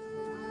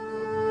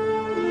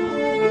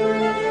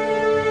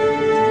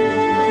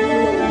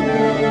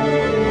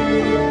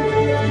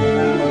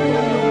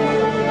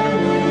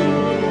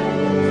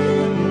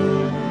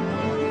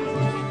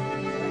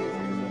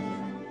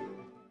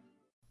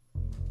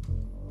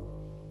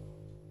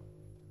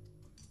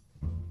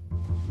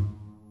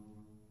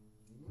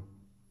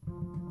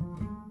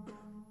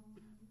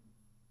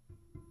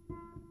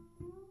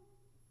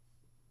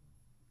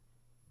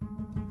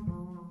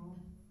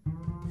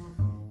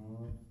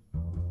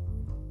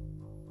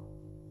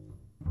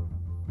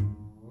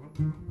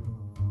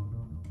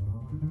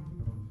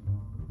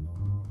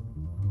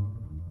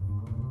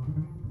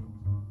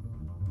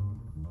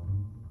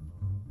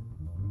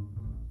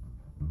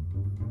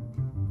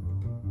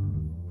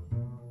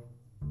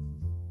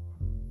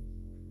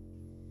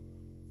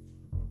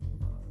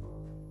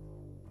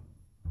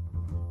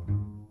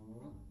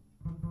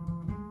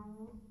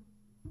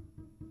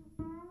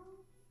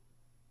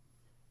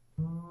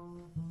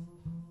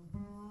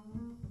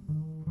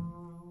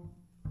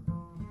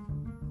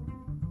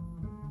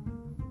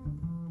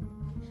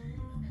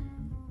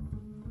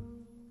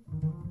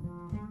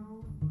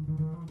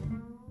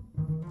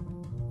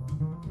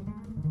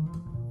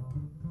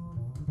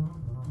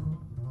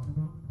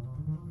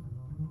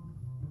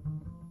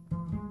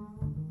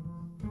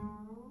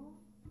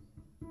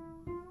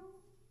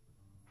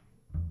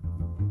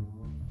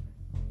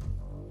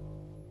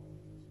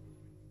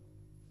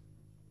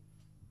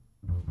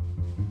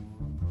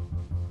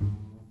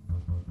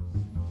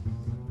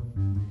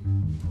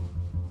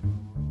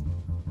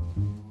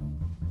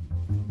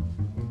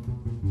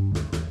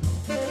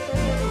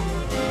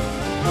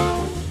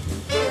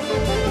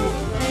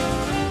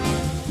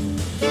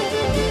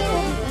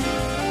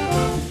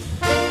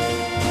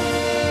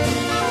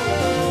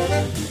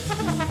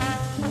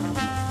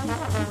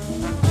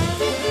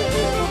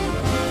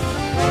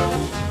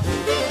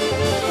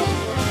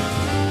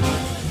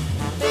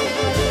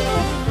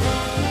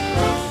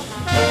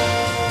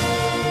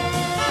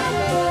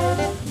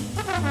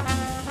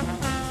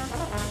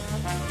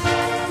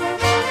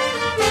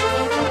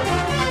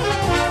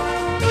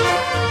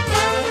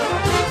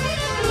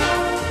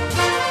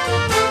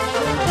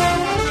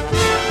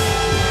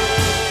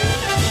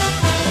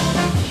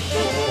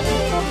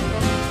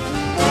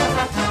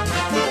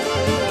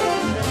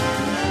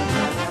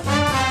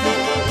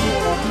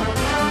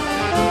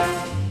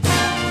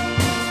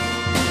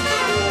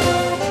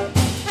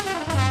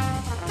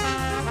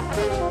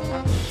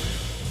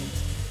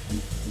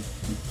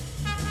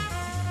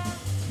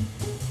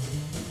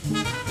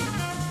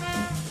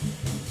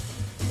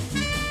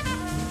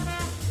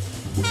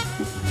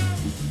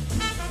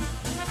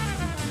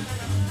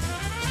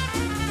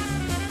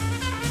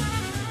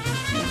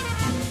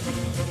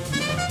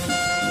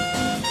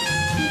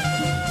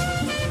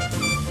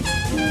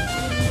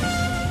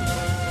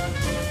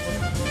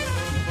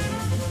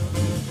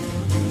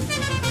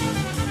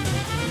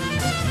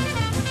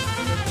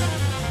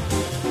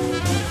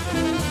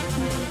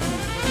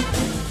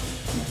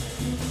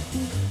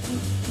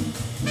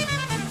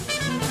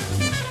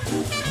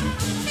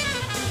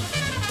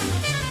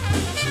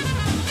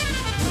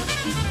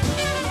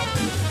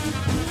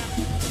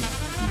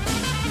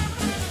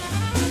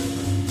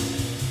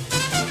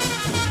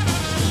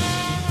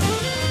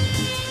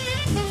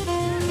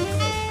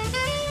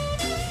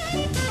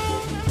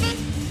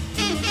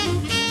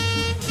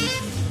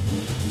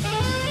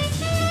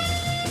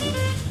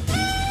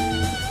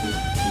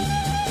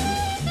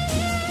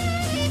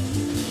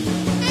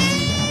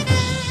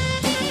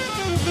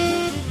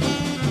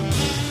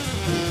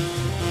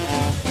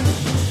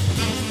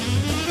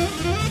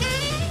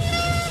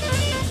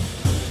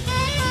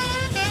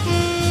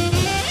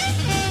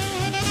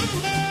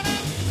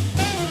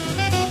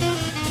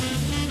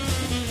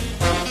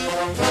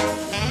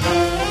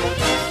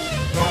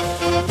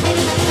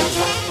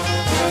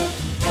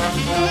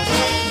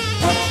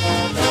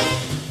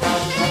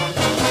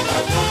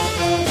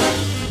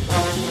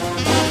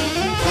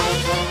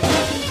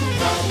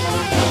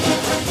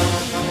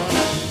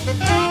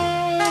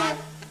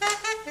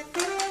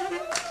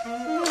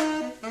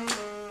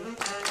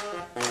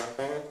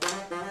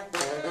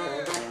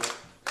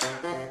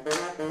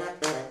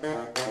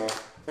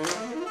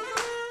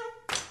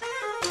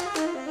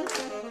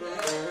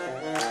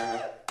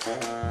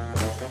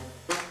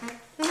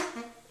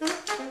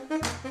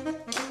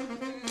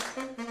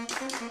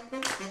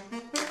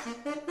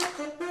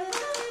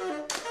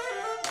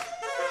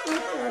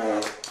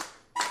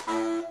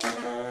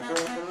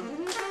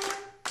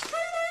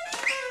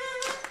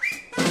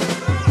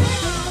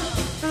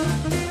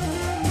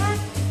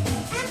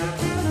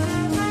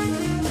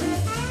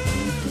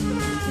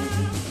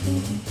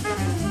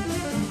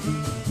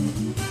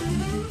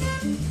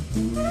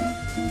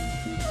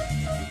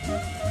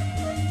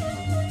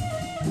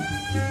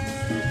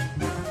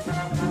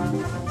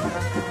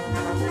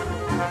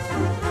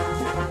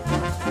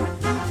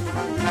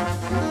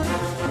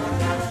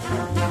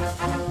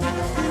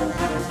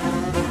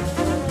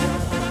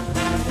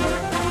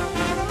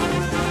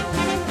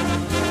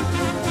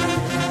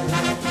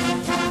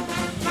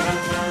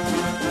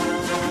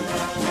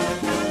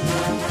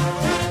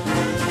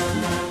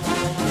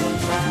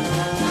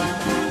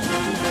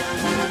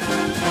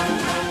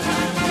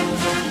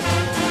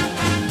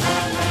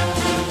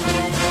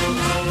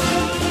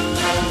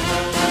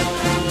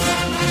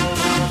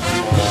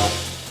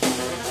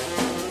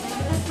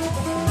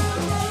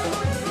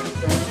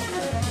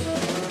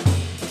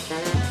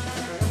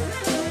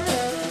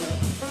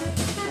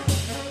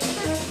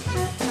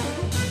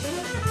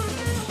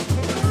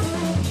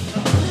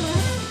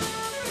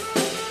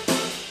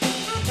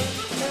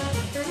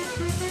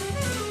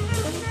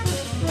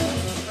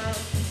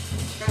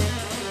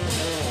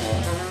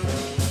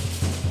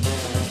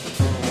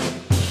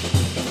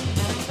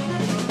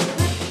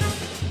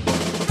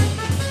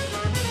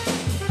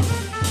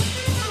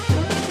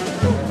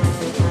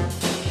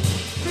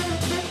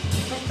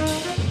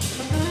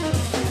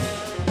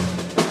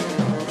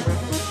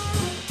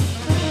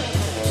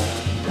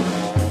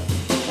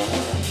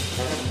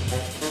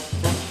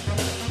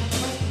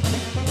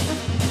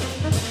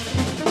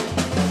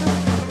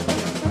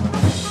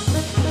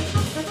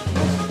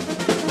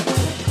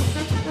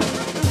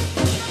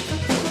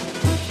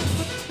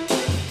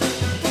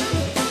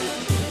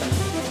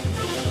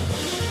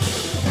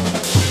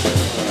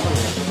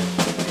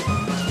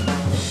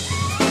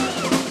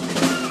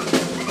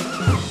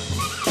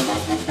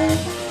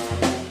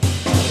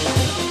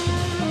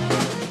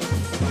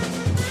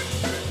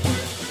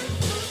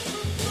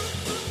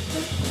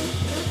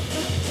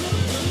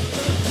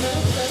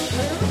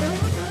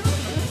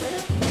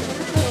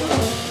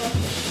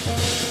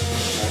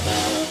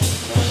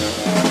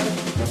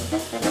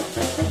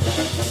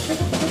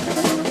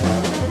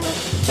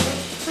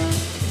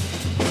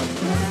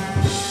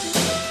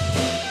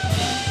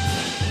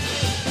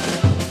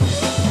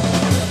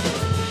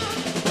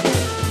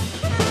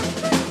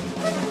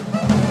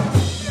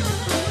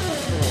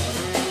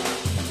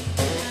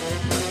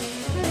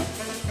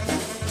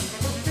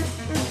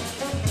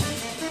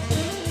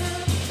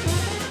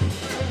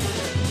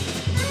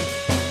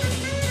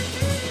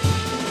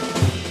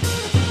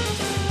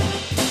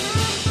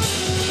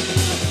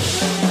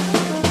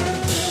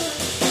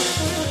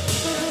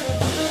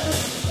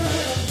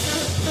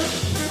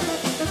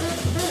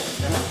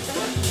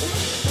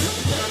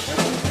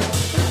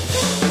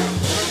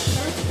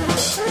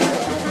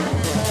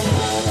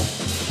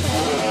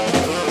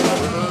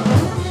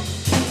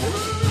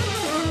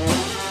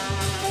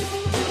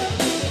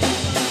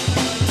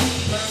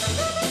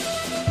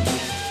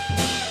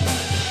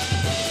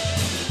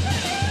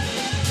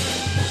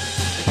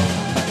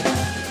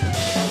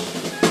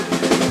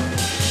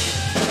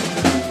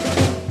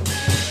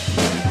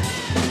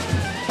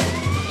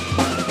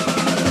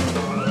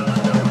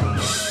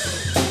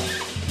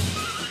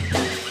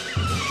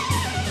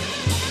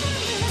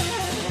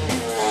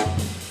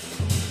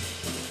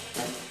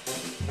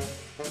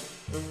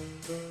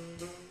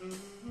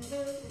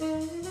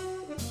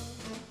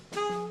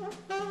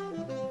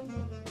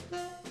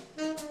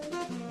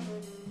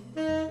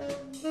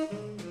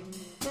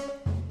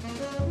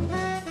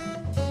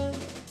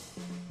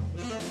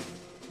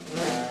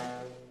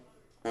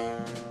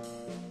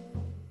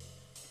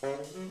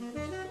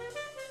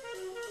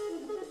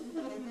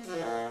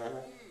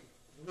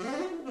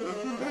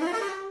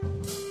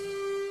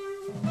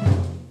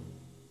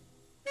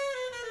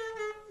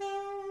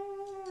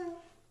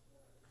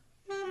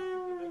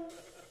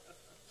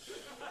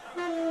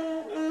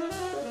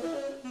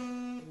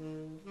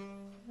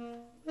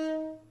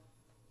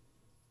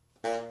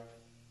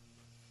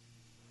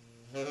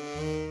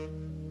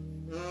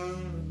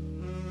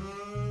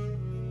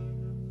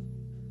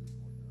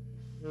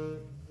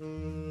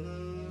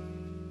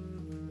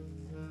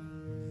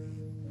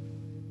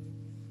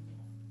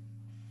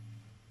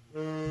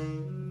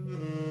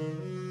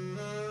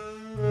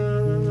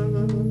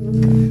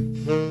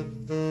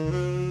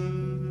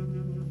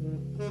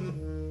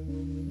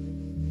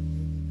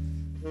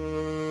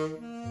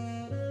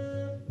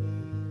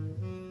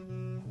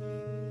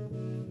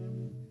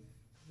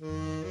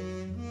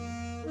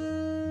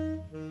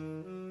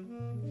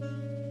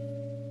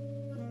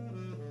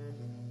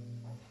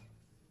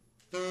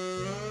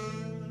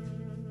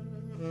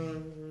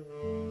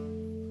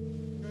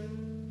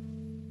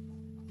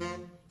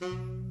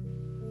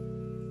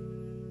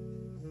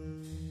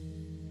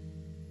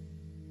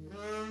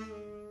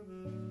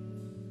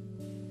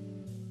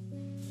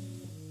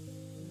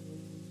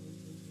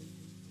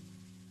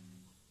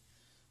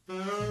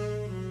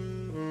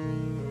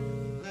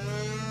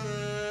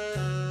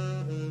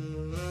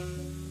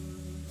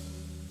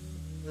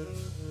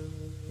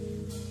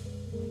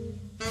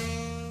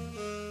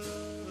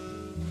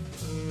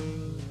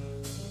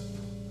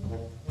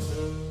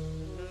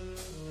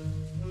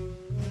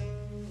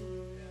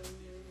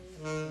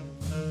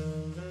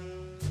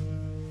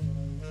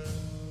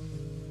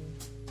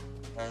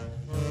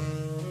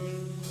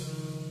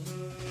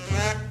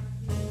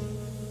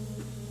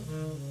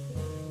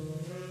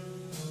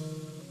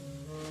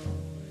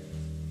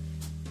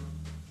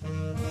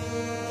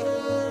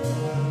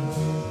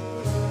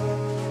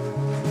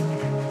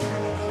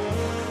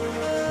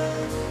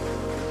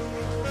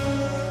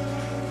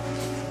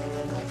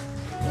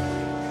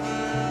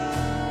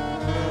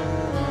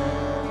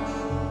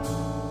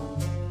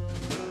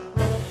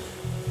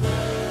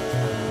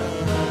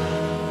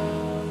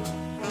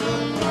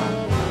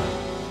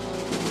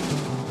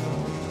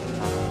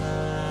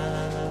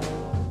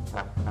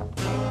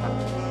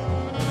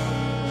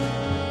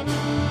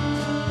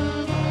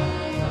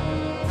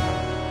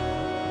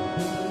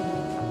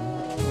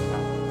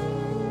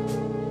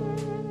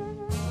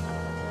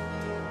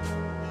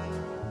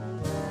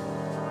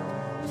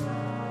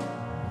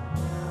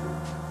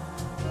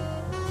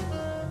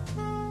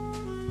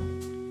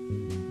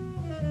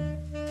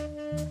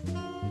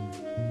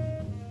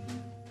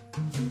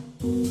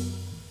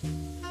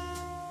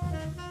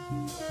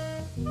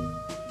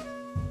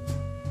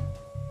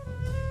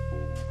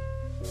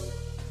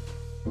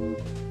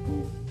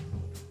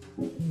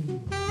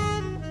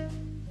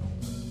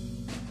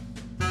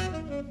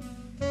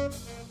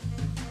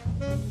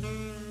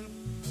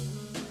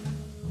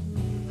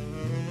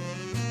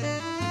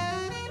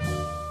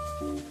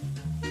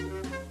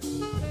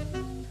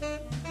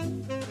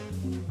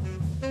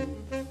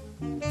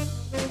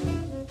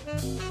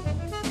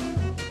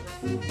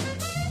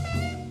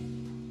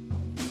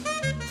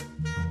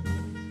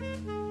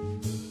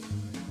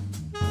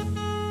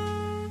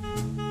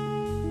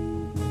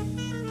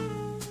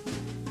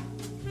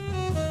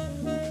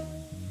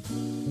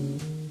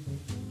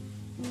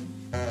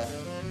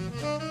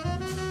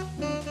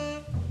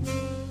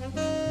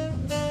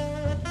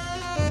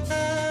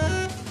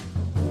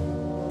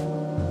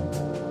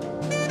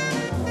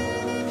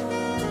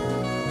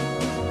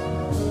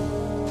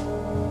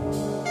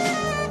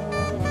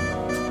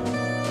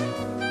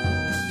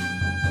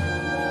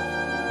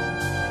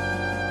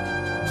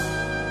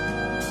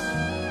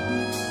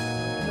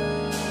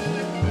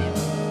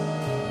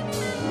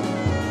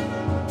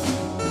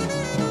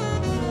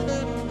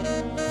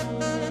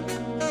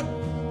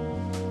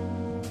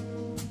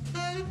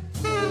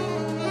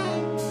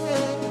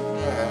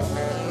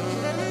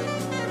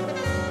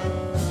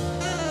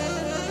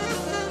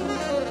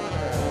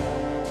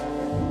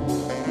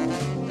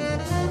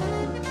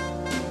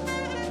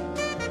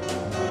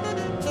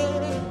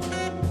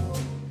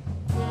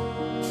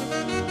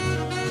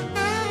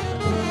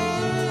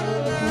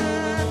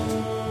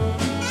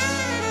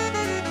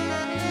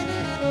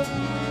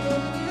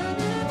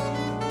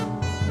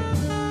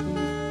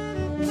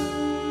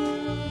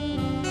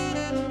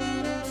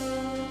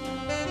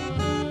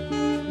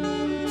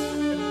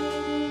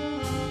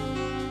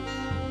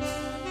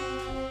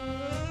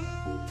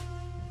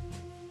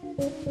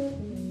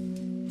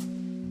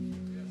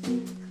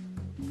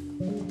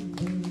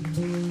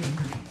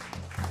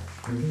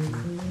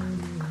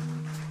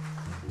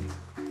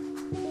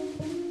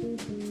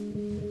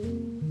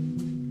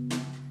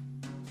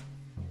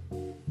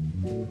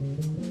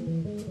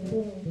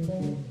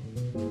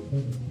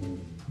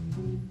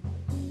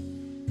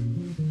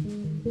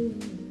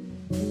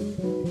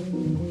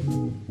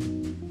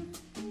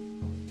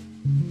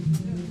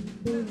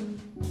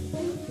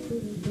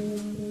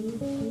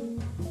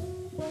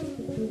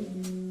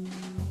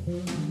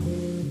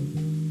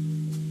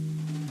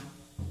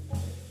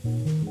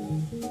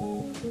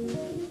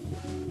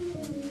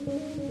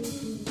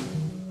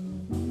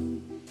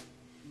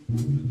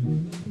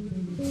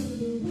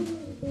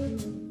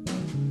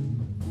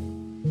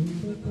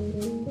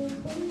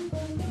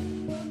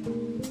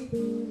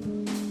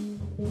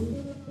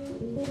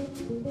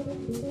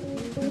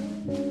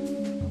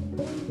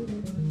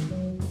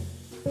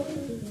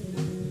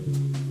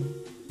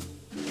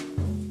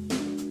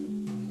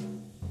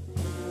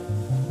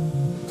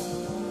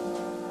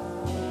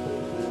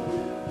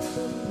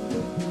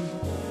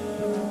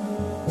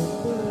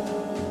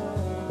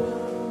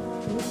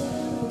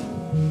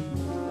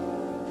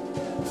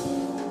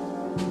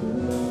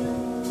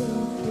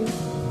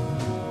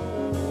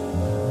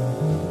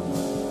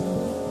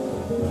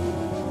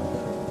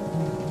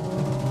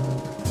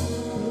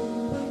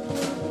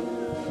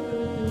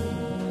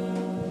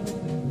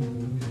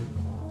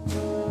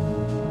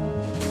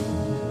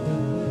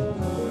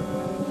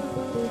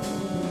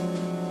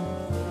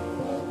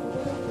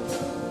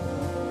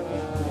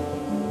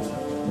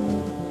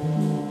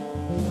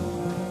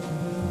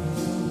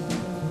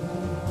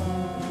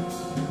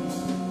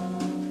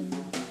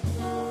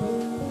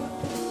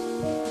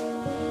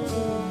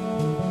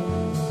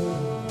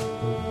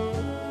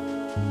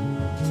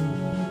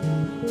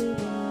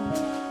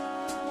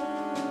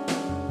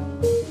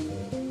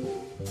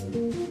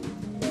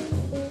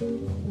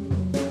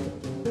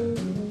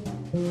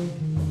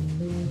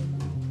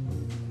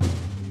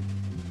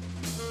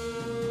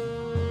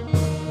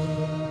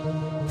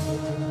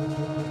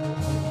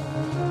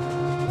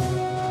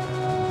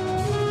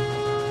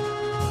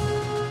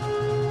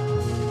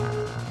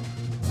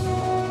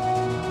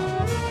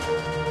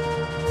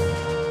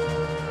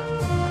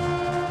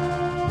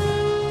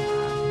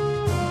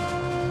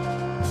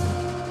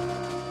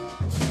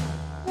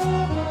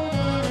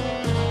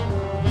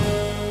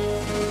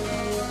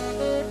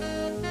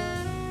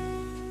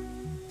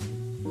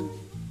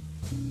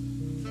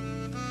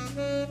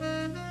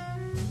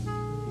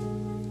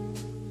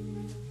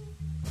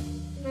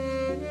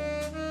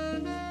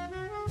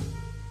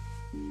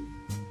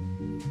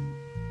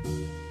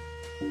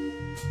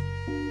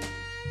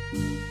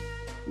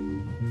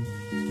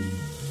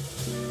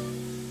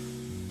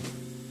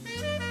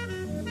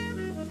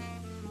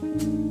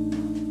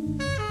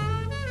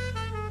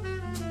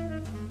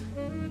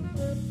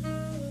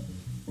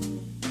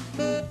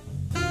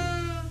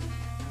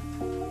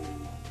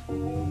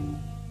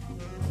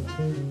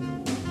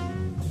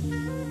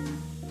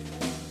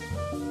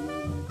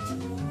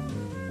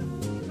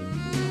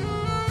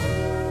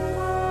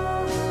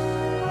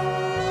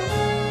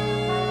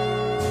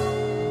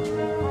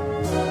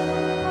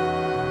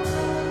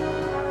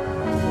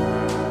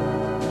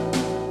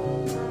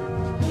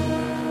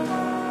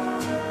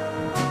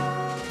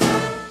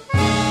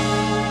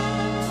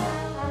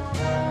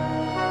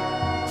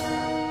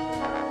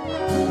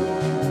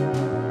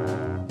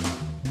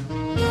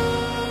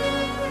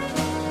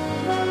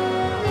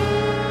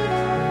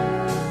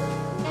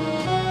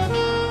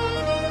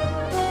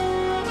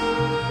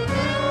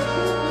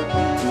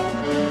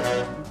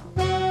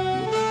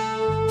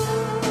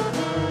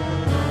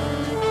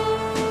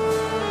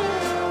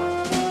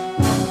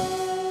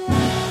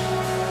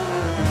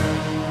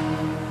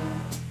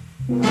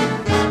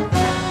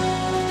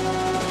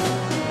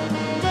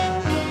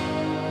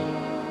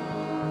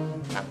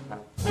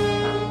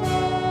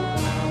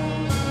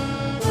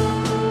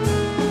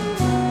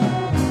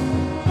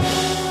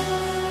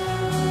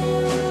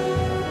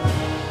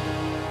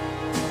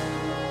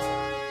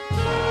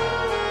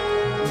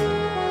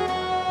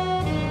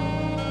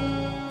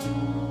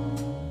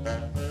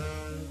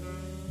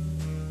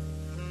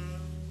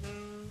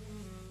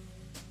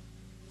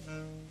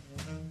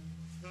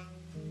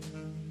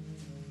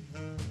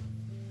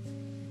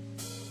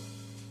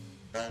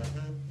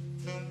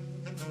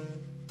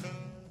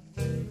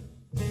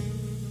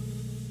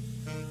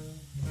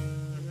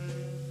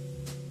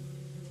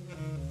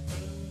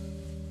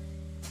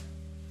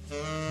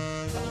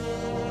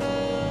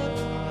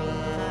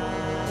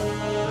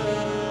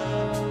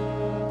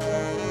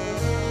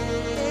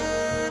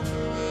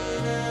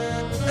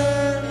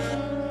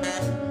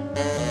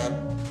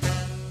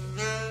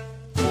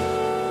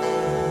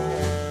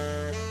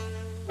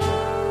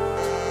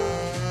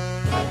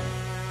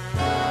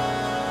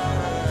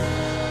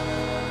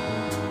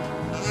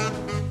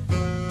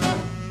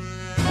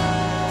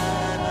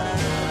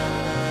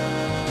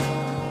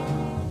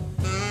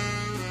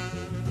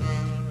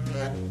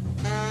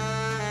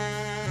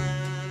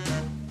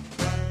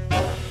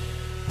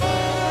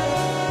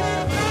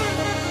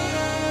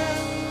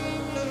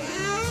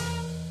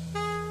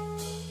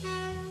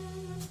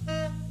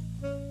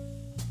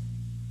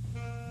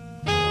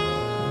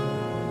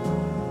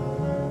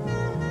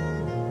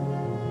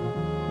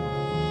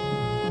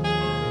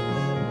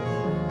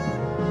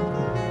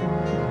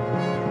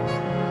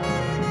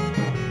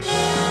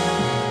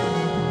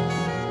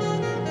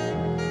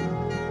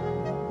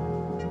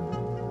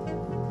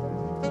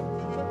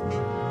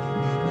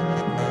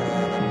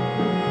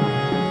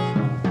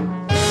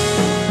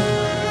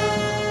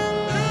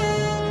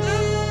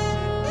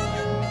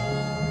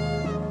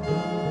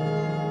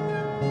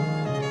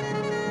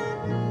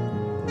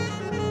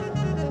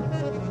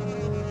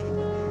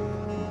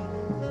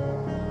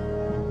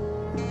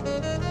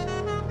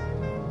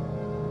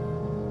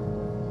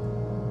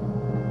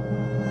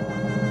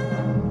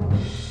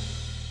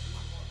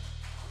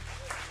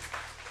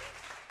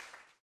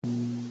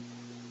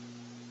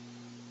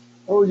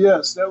 Oh,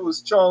 yes, that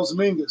was Charles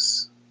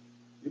Mingus.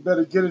 You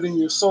better get it in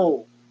your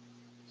soul.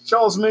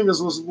 Charles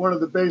Mingus was one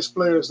of the bass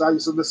players I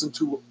used to listen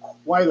to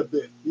quite a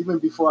bit, even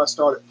before I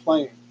started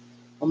playing.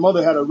 My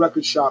mother had a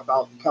record shop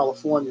out in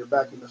California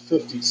back in the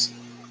 50s,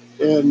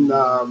 and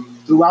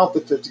throughout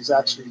the 50s,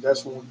 actually,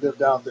 that's when we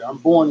lived out there. I'm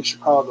born in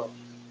Chicago.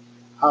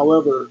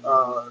 However,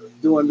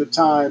 during the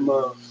time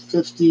of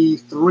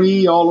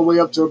 53 all the way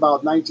up to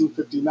about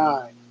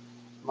 1959,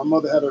 my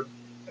mother had a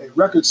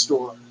record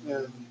store,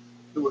 and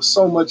there was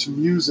so much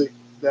music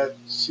that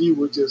she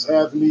would just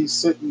have me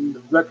sit in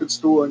the record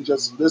store and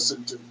just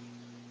listen to,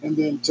 and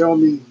then tell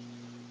me,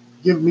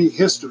 give me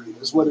history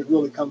is what it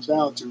really comes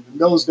down to. In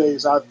those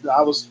days, I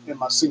was in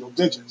my single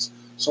digits,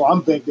 so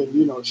I'm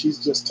thinking,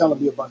 she's just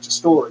telling me a bunch of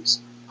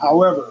stories.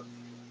 However,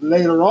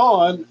 later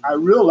on, I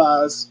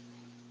realized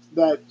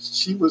that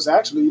she was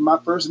actually my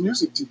first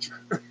music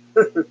teacher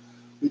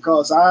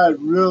because I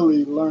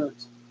really learned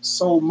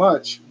so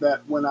much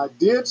that when I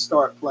did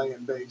start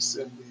playing bass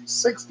in the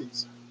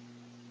 60s,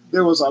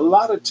 there was a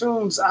lot of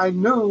tunes I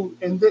knew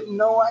and didn't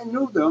know I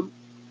knew them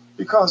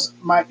because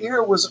my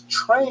ear was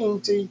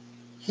trained to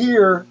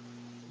hear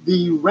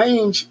the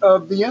range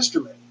of the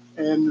instrument.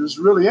 And it was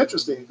really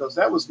interesting because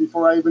that was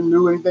before I even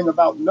knew anything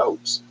about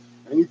notes,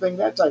 anything,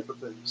 that type of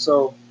thing.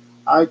 So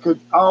I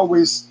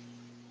always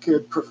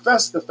could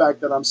profess the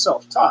fact that I'm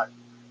self-taught.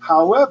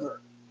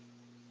 However,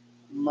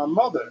 my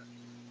mother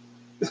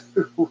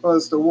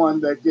was the one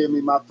that gave me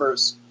my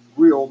first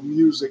real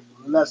music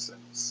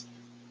lessons.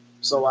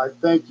 So I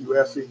thank you,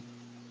 Effie,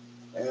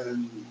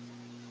 and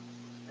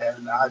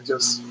I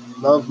just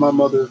love my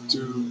mother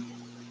to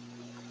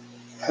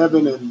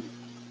heaven and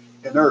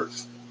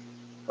earth.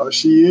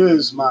 She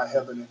is my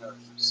heaven and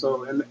earth.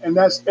 So, and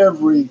that's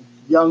every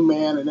young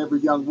man and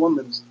every young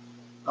woman's,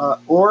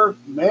 or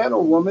man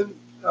or woman,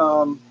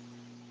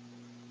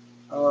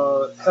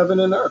 heaven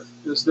and earth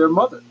is their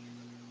mother.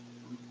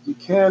 You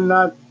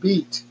cannot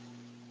beat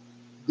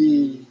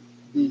the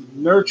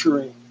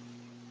nurturing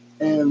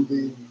and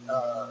the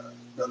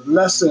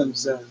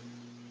lessons and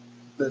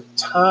the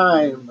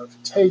time of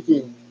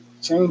changing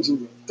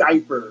your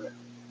diaper, and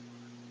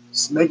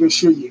just making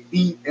sure you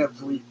eat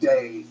every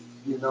day.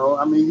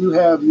 I mean, you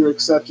have your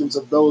exceptions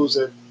of those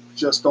that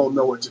just don't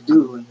know what to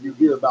do, and you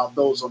hear about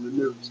those on the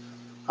news.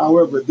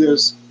 However,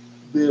 there's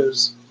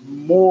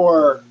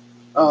more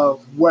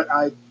of what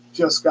I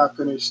just got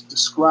finished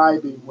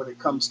describing when it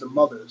comes to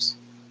mothers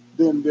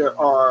than there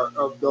are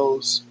of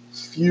those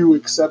few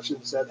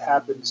exceptions that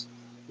happens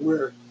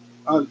where,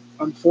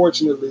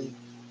 unfortunately,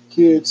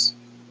 kids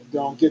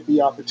don't get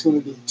the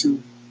opportunity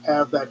to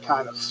have that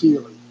kind of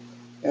feeling.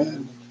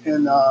 And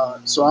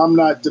so I'm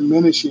not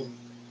diminishing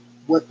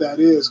what that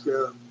is.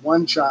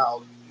 One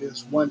child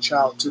is one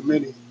child too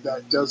many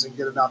that doesn't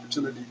get an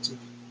opportunity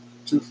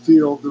to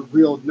feel the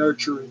real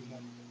nurturing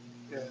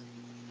and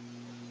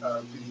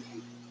the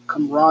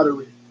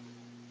camaraderie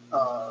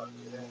and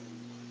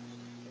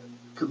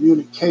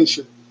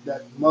communication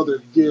that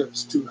mother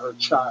gives to her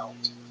child.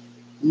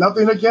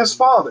 Nothing against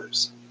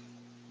fathers.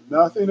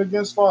 Nothing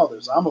against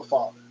fathers. I'm a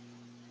father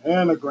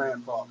and a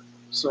grandfather.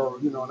 So,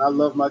 and I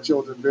love my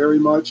children very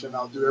much, and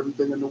I'll do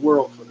everything in the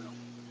world for them.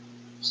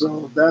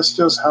 So that's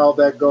just how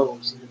that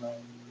goes.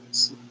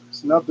 It's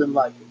nothing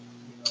like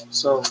it.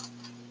 So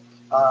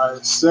I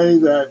say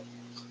that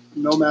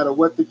no matter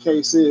what the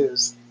case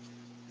is,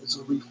 it's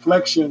a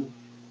reflection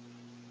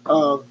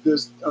of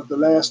the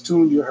last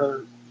tune you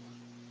heard.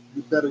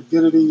 You better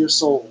get it in your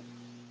soul.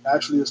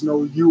 Actually, there's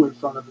no you in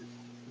front of it.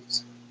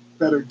 It's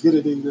better get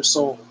it in your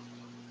soul.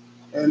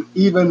 And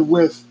even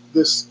with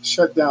this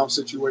shutdown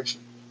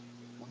situation,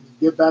 when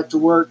you get back to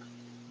work,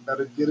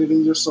 better get it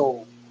in your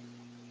soul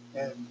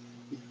and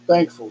be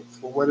thankful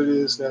for what it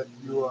is that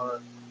you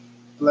are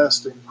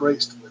blessed and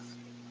graced with.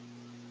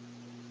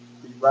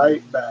 Be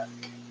right back.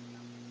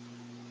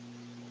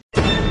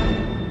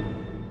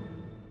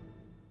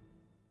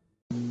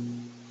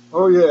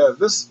 Oh, yeah,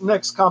 this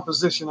next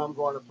composition I'm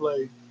going to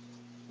play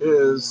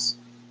is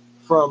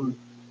from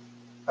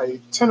a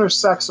tenor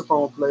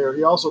saxophone player.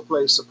 He also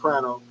plays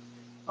soprano.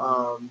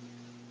 Um,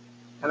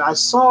 and I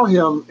saw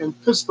him in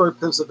Pittsburgh,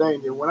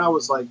 Pennsylvania when I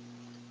was like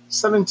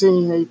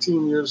 17,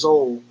 18 years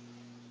old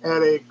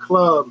at a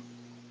club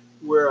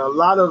where a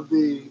lot of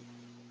the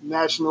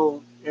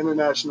national,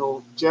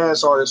 international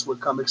jazz artists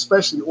would come,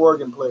 especially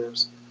organ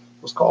players.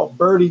 It was called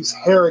Birdie's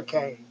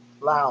Hurricane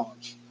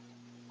Lounge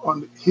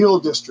on Hill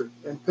District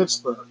in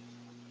Pittsburgh.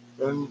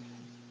 And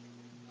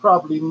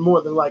probably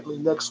more than likely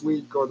next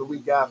week or the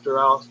week after,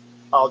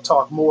 I'll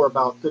talk more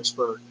about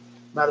Pittsburgh.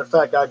 Matter of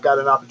fact, I got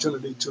an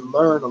opportunity to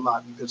learn a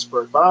lot in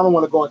Pittsburgh, but I don't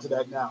want to go into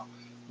that now.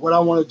 What I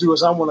want to do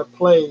is I want to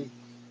play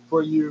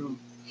for you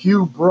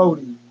Hugh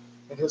Brody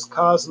and his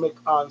Cosmic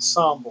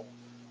Ensemble.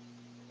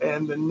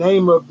 And the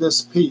name of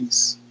this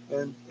piece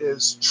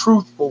is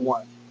Truthful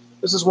One.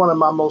 This is one of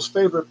my most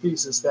favorite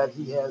pieces that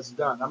he has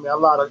done. I mean,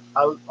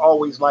 I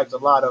always liked a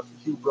lot of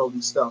Hugh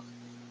Brody stuff,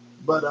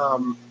 but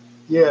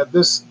yeah,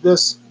 this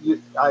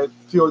I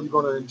feel you're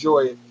going to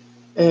enjoy it,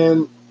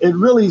 and it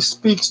really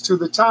speaks to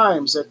the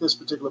times at this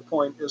particular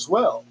point as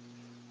well.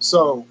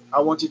 So I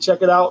want you to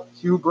check it out,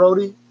 Hugh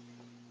Brody,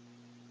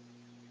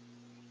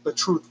 The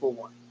Truthful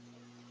One.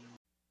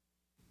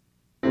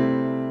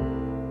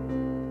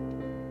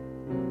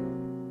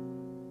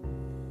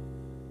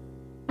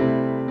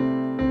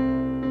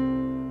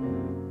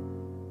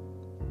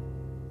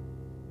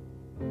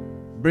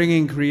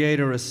 Bringing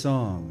Creator a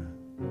song,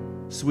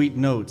 sweet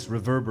notes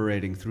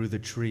reverberating through the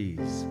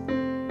trees.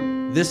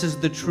 This is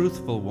the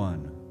truthful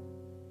one.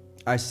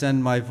 I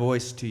send my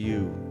voice to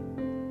you.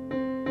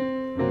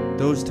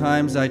 Those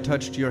times I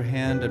touched your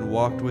hand and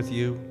walked with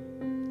you,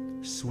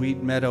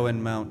 sweet meadow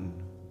and mountain,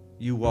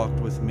 you walked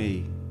with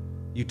me,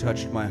 you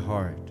touched my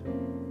heart.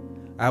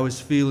 I was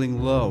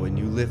feeling low and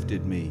you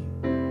lifted me.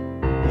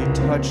 You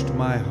touched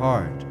my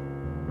heart.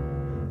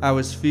 I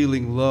was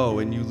feeling low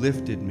and you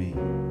lifted me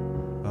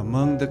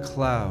among the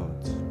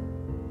clouds,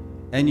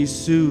 and you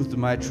soothed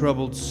my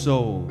troubled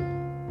soul.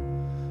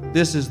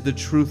 This is the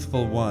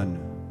truthful one.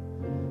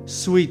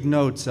 Sweet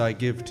notes I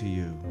give to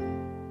you.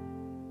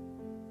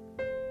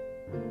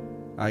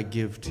 I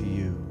give to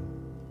you.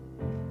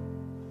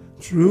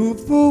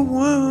 Truthful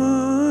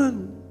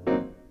one,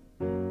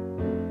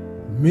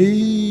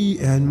 me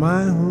and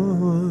my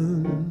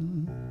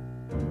one.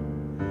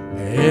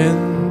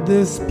 In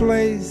this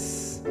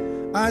place,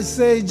 I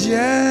say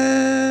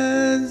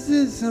jazz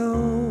is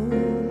home,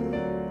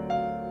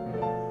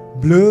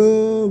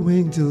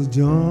 blowing till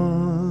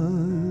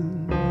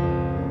dawn,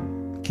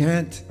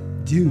 can't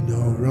do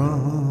no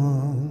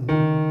wrong.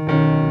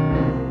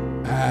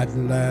 At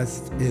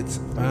last it's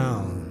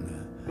found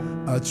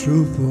a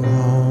truthful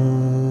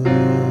home.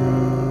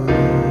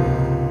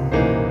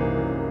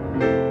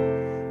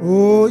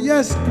 Oh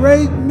yes,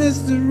 great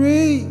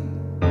mystery,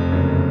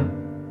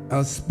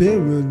 a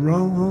spirit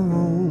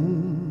roams.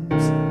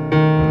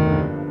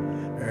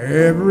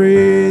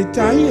 Every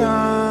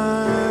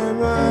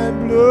time I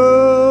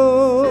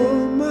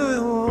blow my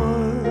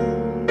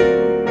horn,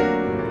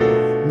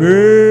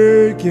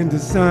 making the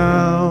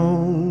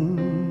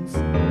sounds,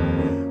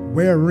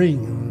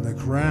 wearing the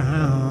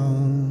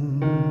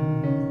crown.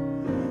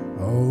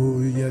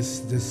 Oh yes,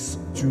 this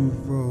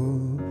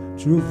truthful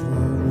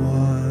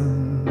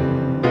one.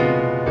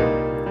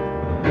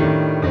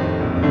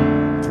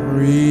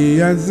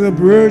 Free as a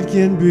bird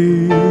can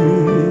be,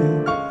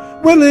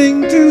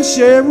 willing to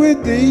share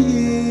with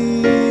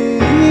thee.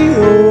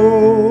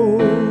 Oh,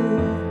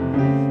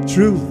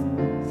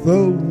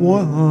 truthful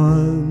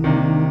one.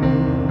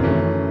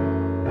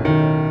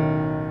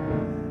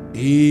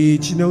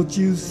 Each note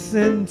you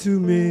send to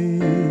me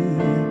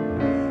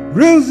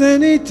rules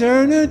an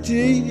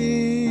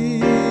eternity,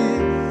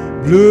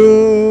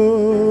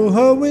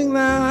 blowing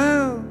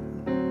loud.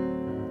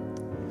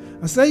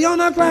 I say on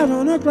a cloud,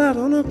 on a cloud,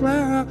 on a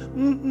cloud.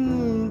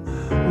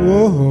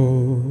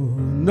 Whoa,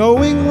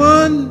 knowing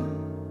one,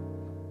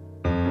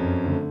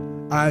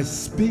 I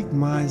speak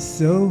my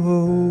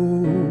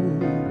soul.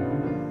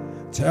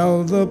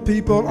 Tell the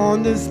people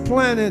on this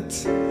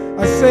planet,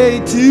 I say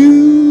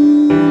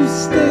to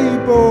stay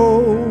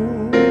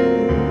bold,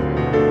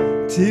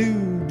 to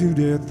do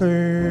their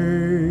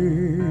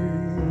thing.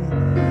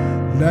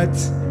 Let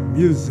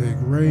music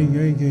ring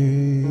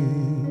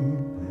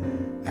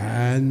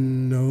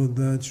and know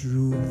the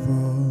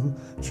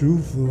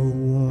truthful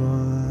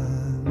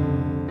one,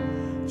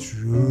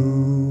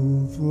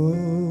 truthful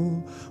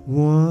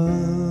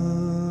one.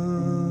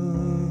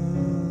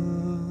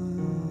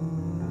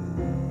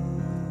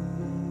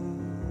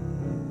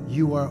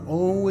 you are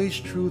always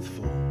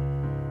truthful.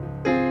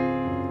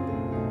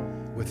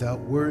 Without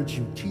words,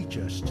 you teach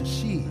us to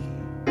see,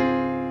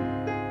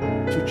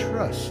 to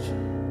trust,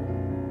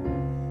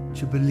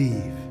 to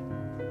believe.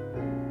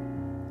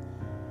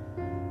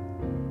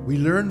 We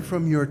learn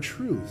from your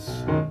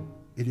truths.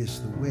 It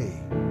is the way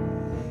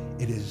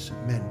it is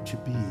meant to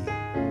be.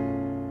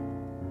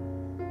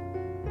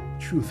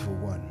 Truthful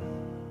one.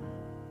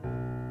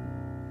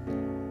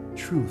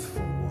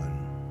 Truthful one.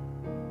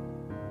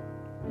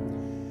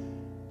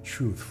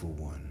 Truthful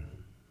one.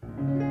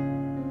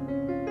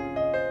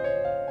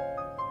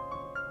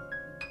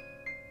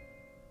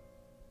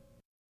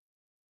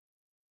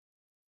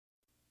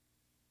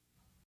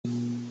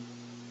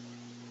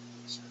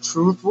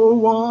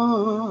 Truthful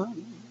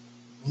one,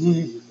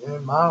 me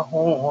and my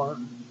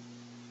horn.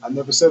 I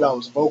never said I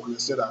was a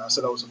vocalist, did I? I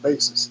said I was a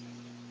bassist.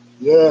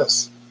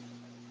 Yes,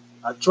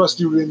 I trust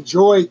you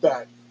enjoyed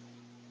that.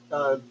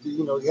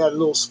 You had a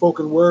little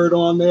spoken word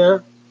on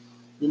there.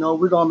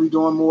 We're going to be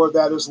doing more of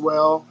that as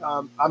well.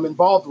 I'm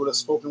involved with a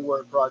spoken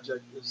word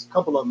project. There's a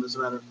couple of them, as a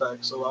matter of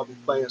fact, so I'll be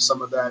playing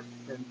some of that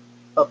in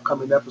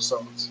upcoming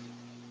episodes.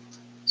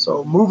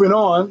 So moving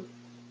on,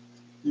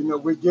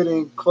 we're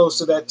getting close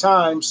to that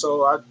time,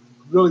 so I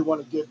really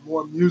want to get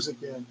more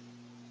music in.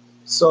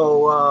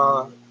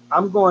 So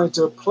I'm going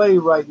to play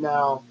right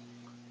now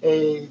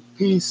a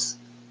piece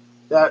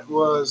that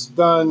was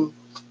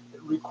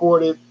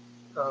recorded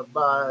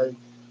by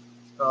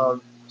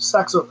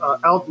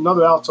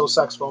another alto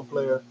saxophone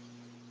player,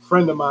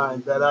 friend of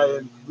mine that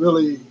I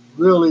really,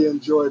 really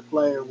enjoyed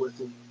playing with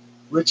him,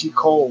 Richie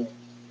Cole.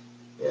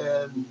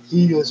 And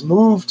he has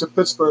moved to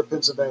Pittsburgh,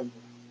 Pennsylvania.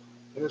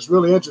 And it's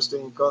really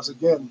interesting because,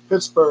 again,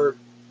 Pittsburgh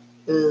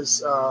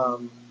is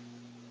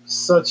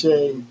such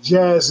a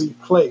jazzy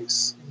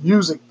place,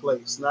 music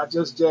place, not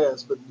just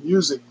jazz, but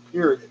music,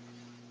 period.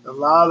 A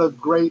lot of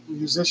great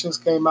musicians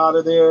came out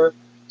of there.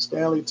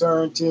 Stanley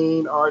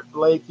Turrentine, Art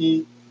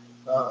Blakey,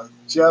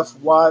 Jeff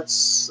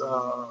Watts,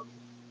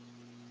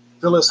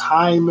 Phyllis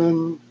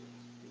Hyman.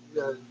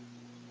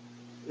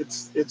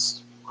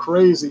 It's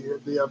crazy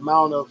the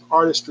amount of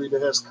artistry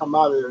that has come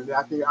out of there.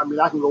 I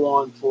can go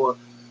on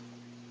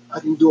I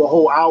can do a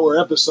whole hour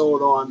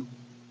episode on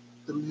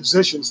the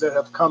musicians that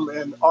have come,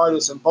 and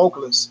artists and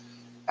vocalists,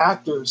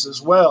 actors as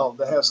well,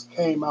 that has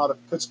came out of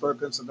Pittsburgh,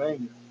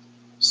 Pennsylvania.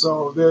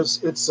 So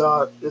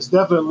it's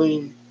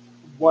definitely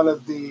one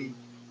of the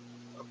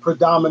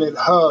predominant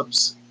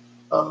hubs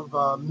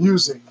of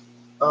music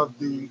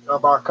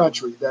of our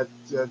country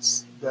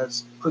that's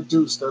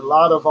produced a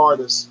lot of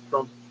artists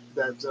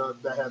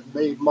that have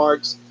made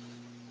marks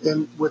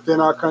within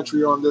our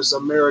country on this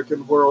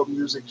American world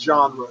music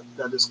genre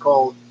that is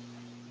called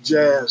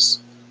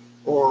jazz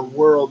or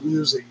world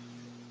music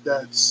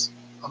that's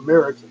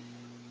American.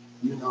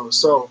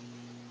 So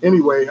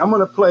anyway, I'm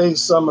going to play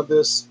some of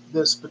this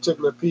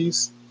particular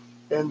piece,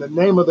 and the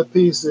name of the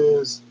piece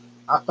is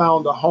 "I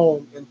Found a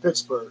Home in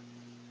Pittsburgh,"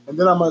 and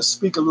then I'm going to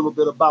speak a little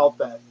bit about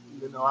that.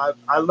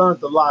 I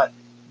learned a lot.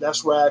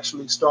 That's where I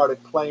actually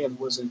started playing,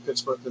 was in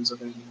Pittsburgh,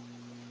 Pennsylvania,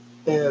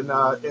 and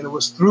it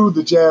was through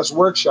the Jazz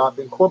Workshop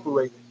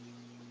Incorporated.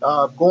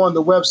 Go on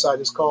the website.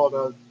 It's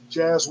called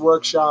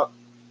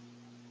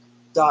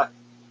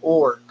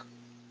jazzworkshop.org.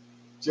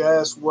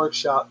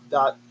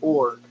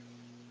 Jazzworkshop.org.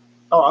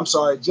 Oh, I'm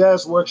sorry,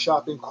 Jazz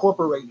Workshop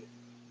Incorporated.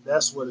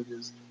 That's what it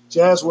is.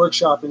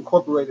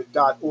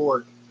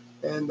 Jazzworkshopincorporated.org.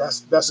 And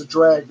that's a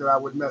drag that I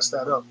would mess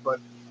that up. But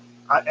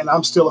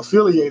I'm still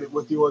affiliated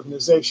with the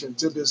organization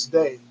to this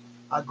day.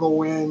 I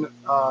go in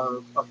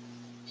quite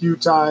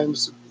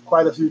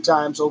a few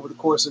times over the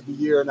course of the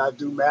year, and I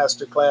do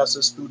master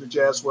classes through the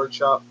Jazz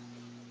Workshop.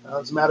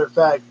 As a matter of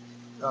fact,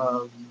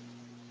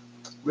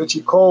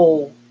 Richie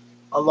Cole,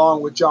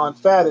 along with John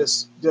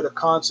Faddis, did a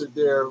concert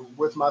there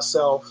with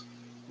myself,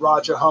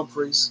 Roger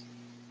Humphreys,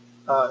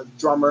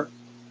 drummer,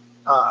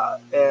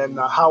 and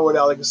Howard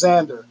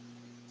Alexander,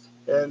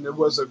 and it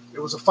was a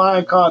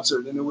fine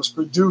concert, and it was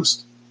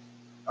produced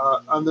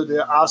under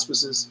the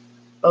auspices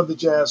of the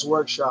Jazz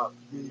Workshop.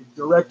 The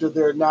director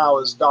there now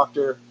is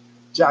Dr.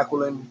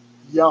 Jacqueline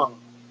Young,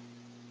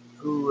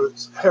 who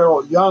is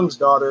Harold Young's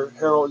daughter.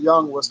 Harold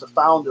Young was the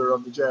founder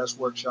of the Jazz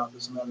Workshop,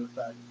 as a matter of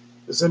fact.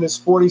 It's in its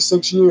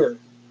 46th year,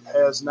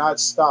 has not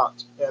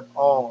stopped at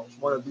all. It's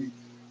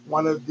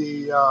one of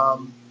the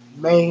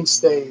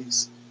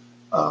mainstays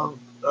of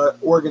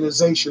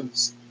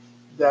organizations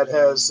that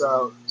was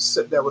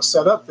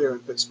set up there in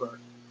Pittsburgh.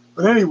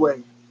 But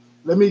anyway,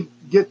 let me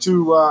get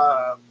to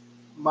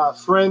my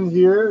friend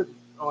here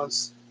on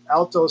the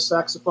alto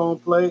saxophone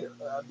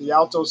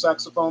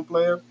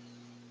player,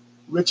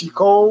 Richie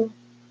Cole.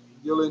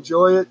 You'll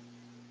enjoy it.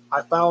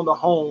 I Found a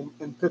Home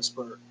in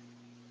Pittsburgh.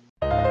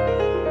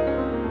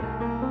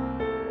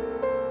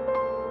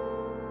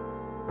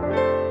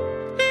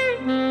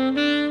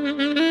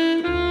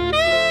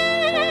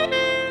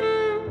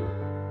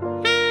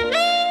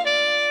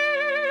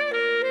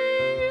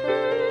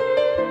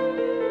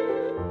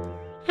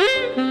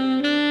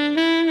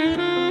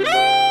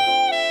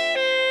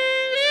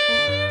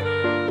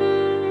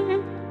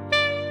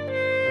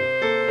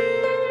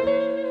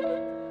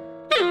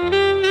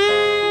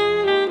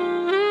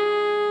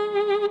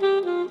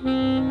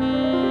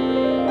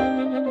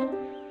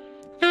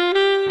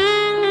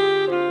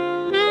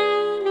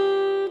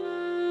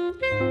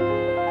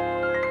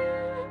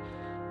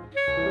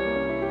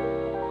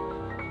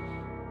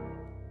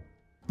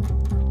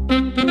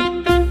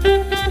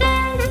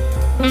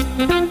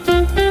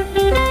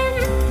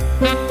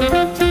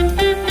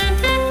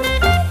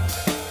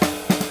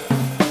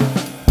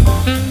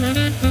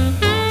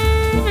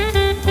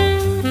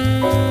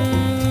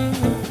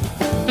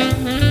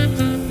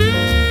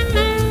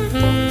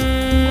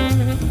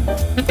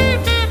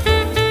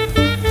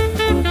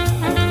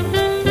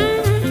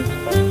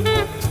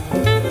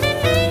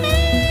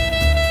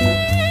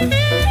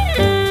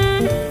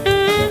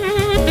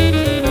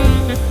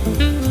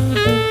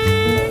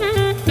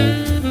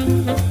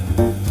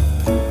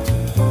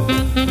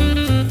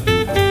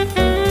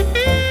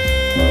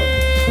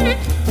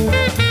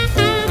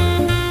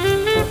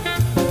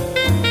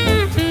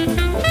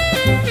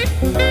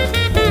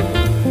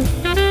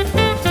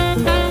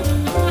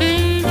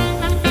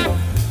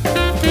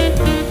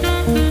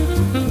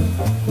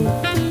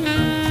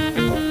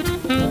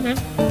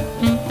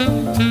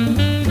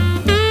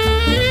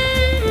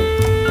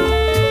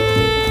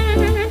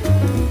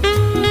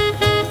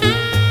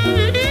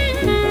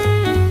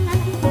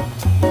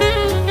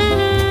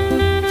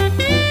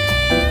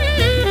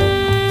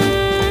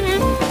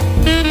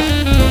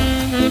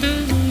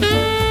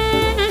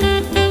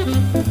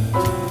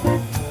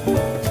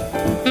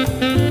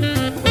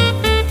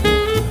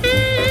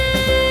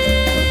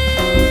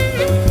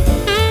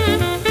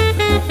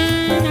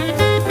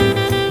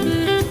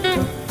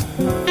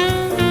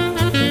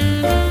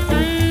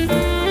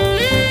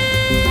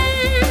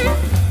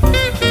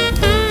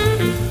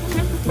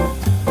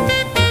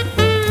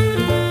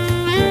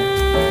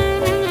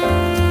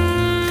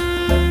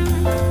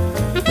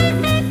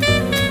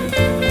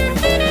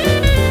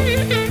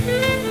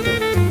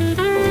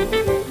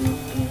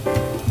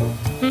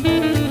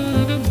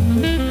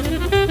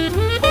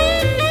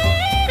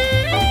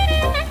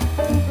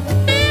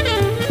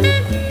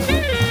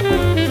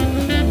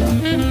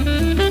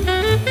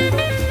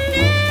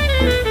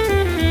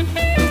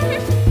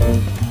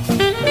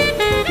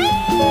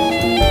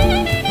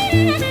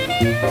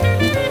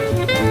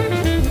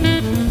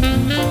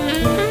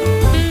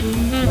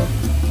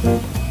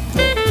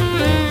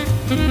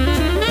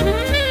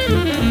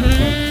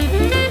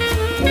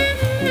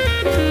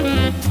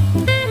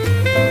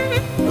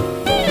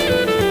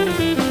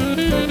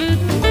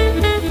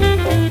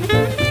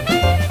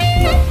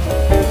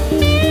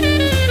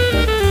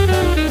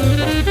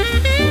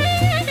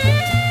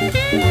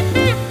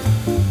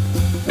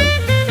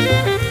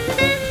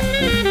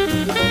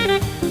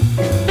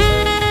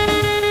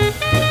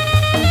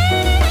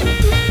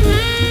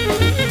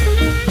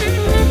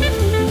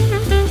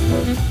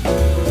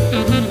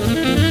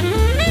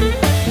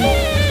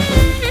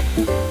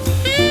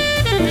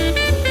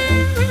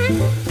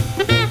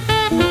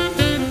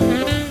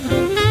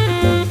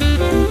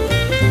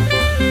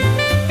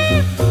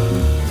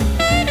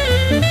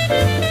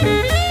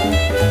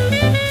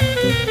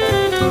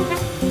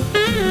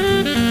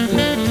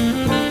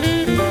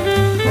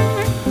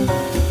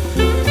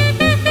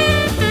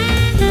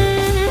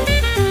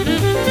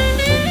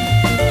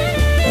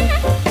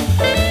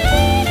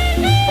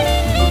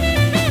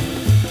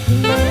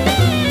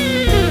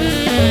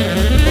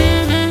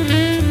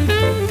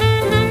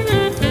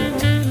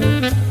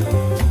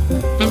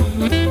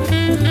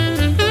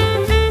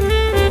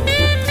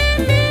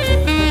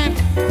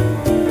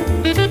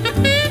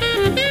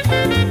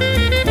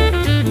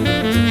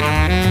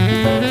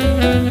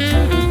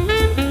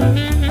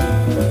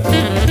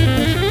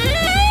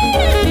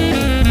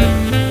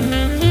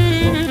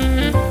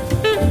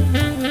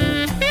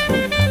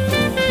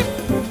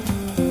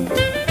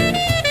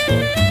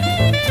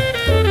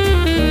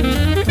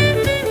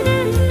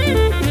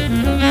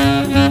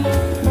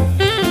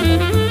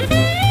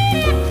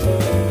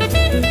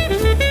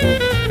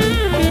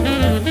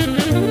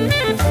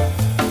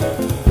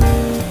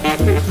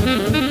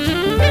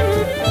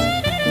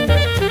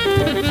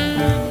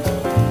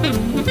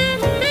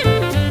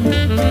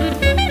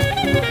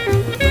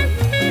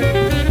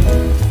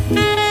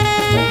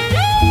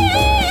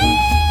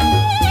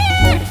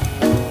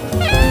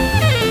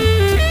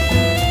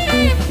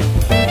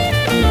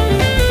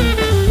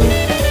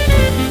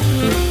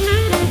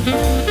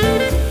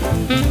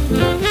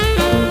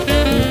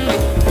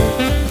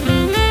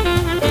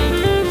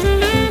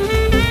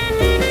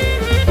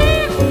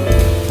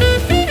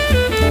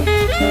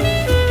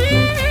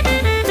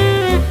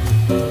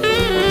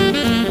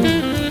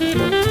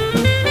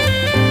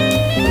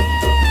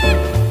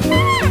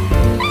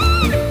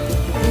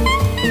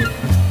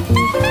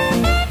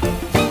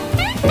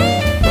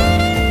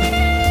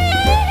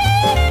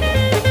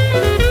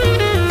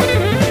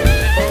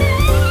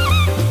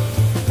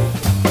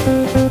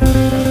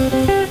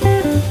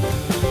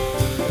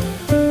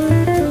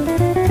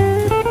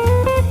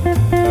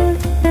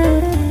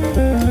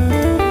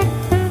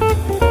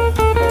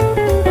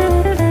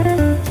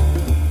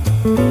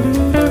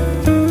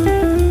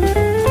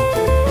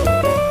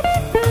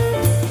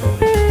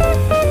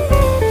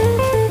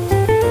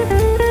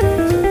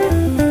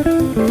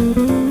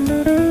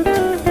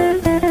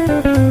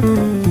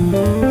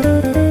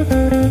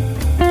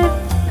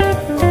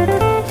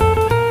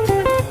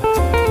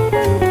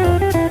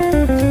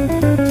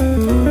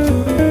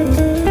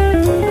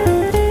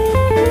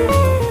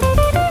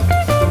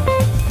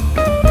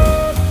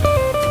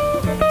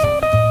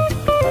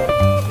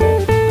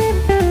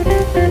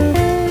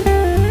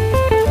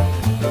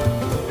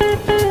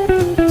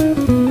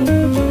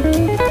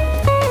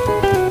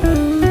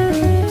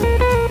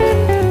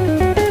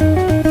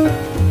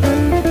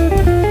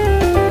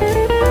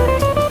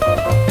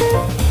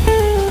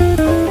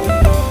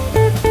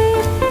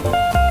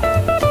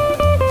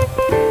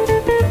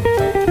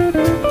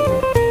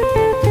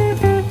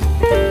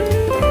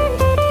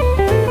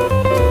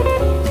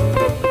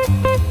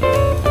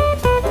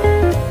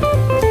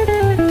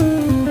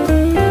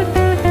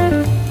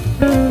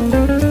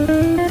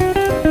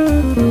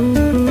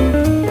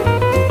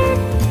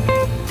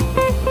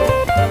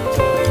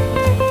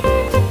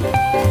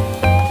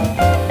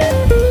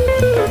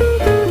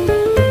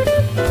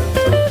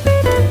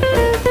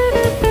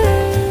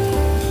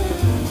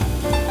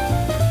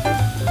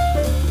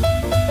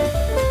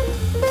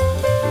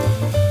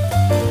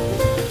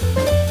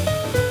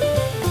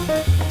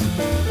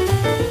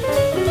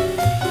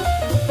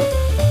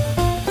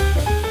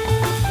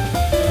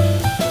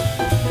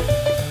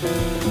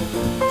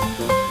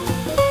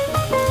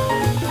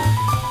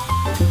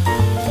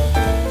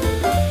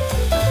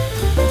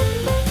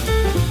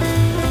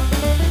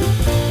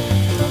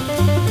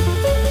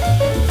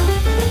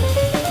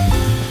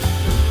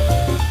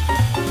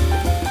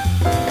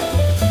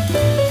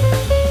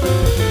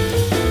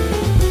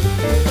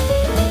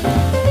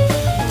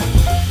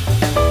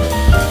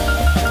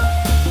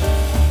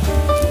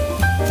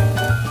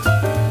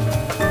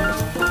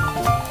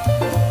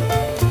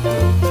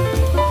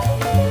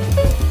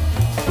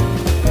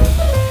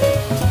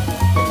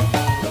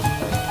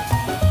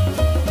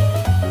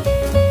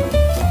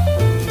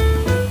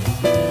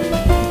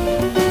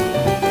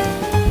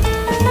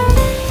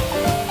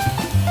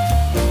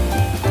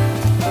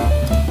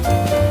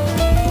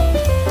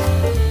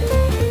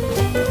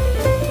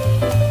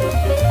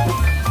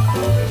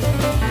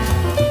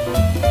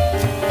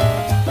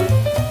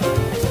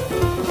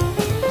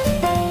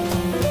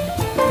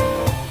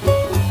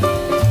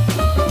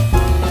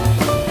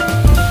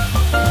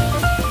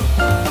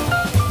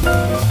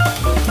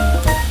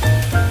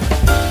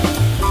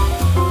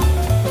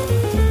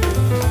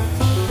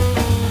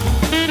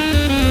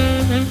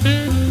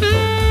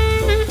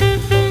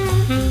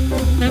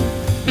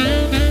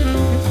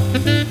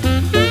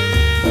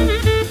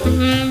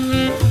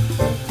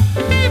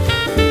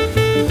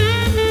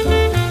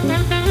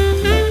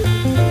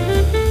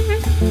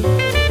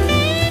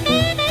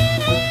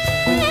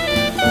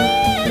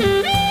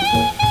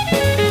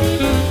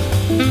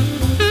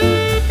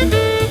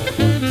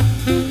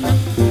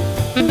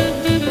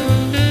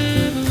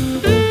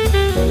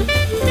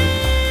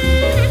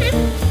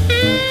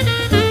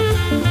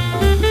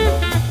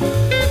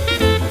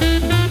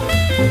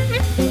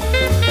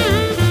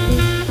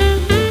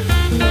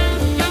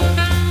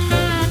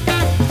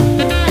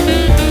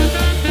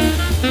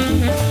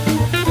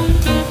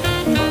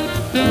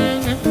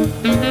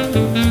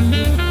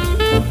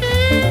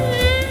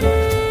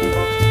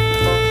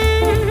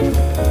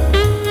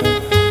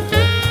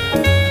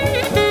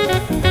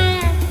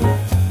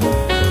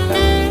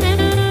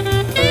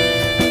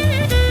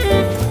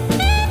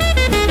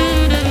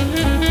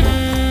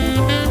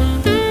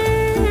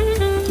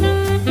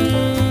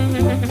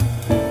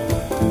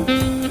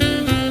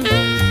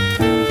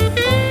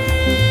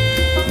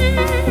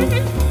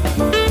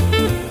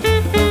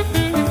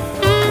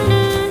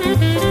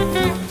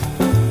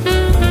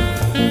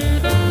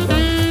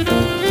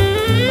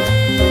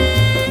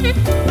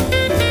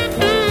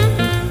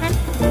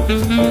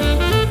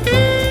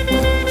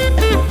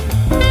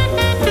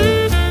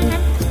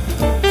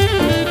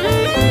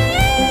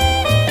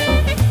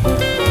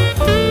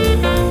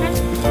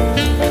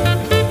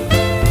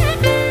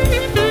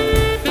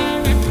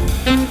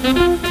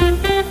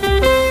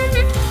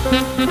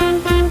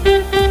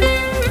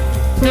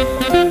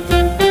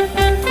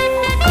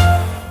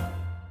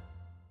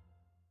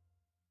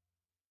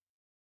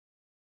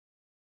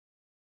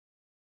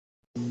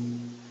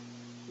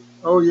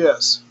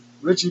 yes,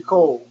 Richie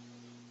Cole.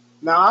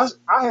 Now,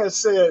 I had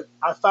said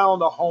I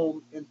found a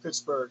home in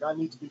Pittsburgh. I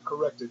need to be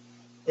corrected.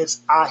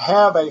 It's I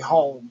have a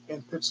home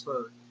in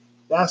Pittsburgh.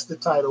 That's the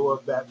title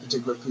of that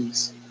particular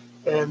piece.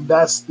 And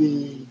that's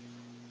the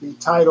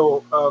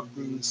title of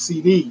the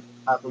CD,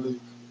 I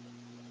believe.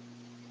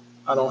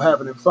 I don't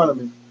have it in front of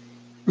me.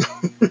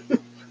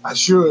 I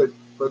should,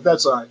 but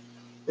that's all right.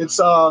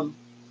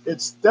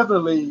 It's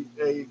definitely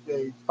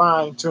a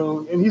fine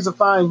tune, and he's a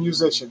fine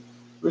musician.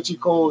 Richie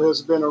Cole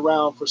has been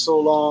around for so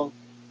long,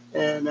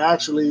 and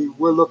actually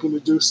we're looking to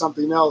do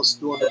something else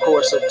during the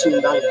course of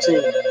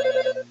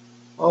 2019.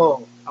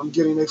 Oh, I'm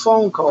getting a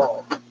phone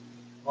call.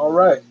 All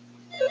right,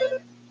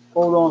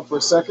 hold on for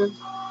a second,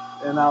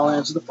 and I'll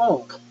answer the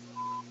phone.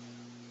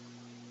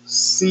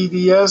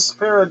 CDS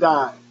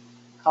Paradigm,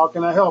 how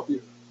can I help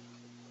you?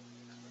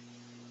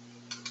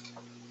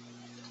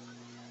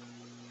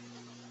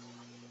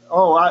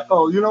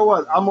 You know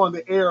what? I'm on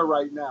the air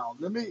right now.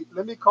 Let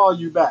me call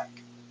you back.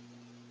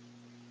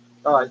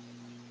 All right.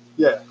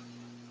 Yeah.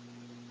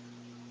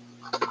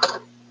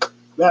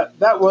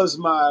 That was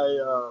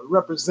my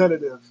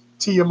representative,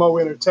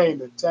 TMO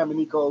Entertainment,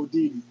 Tamanika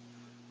Odidi.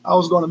 I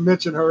was going to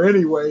mention her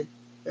anyway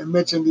and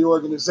mention the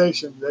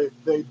organization.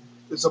 They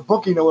it's a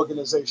booking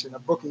organization, a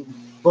booking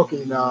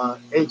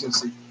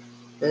agency,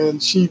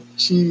 and she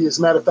as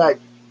a matter of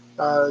fact,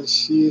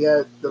 she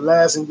had the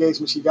last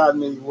engagement she got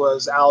me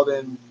was out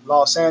in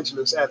Los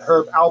Angeles at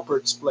Herb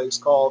Alpert's place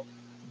called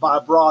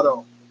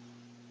Vibrato.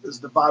 It's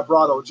the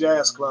Vibrato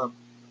Jazz Club,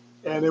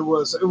 and it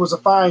was a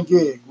fine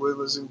gig. It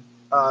was in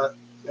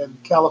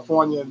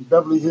California, in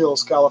Beverly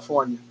Hills,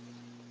 California.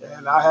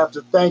 And I have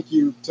to thank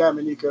you,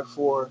 Tamanika,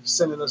 for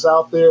sending us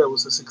out there. It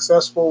was a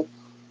successful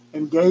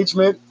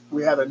engagement.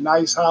 We had a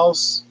nice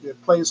house. The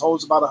place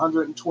holds about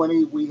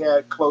 120. We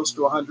had close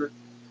to 100,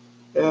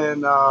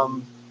 and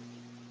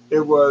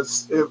it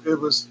was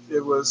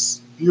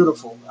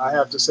beautiful. I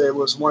have to say it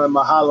was one of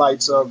my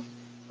highlights of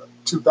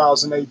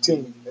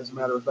 2018. As a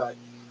matter of fact,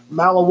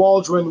 Mala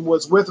Waldron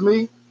was with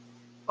me,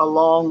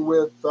 along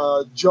with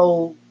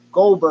Joe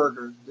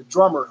Goldberger, the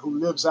drummer who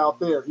lives out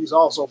there. He's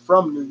also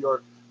from New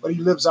York, but he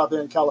lives out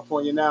there in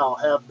California now,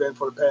 have been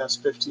for the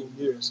past 15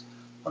 years.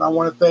 But I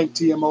want to thank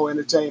TMO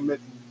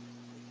Entertainment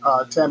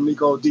and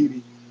Tamanika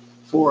Odidi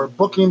for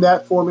booking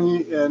that for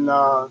me and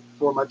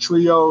for my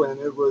trio, and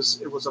it was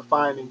a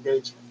fine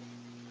engagement.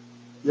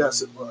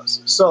 Yes, it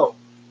was. So,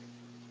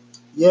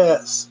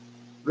 yes,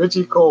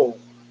 Richie Cole,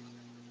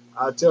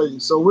 I tell you.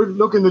 So we're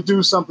looking to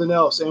do something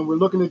else, and we're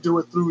looking to do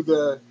it through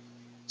the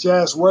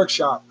Jazz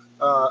Workshop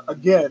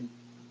again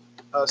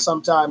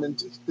sometime in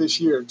this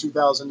year,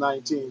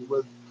 2019.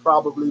 We're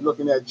probably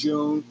looking at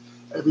June.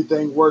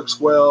 Everything works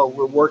well.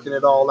 We're working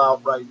it all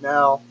out right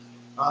now.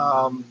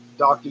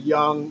 Dr.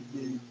 Young,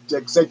 the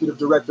executive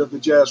director of the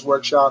Jazz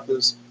Workshop,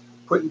 is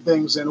putting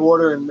things in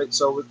order and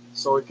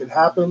so it can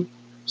happen.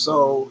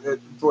 So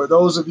for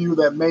those of you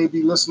that may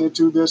be listening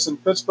to this in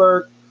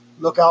Pittsburgh,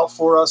 look out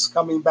for us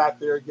coming back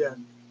there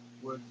again.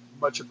 We'd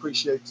much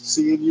appreciate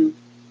seeing you,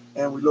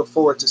 and we look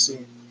forward to seeing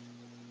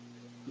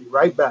you. Be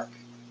right back.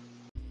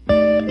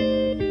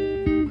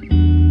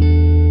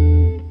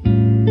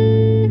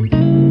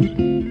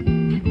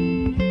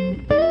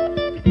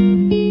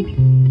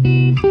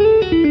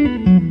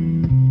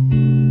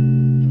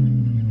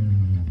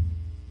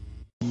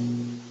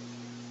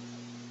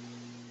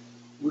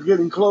 We're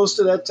getting close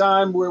to that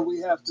time where we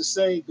have to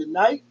say good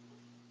night,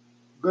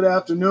 good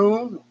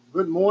afternoon,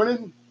 good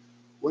morning,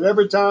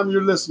 whatever time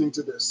you're listening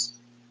to this.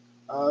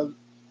 The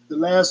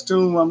last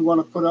tune I'm going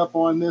to put up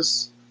on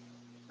this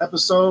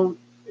episode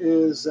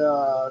is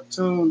a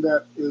tune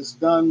that is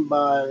done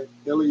by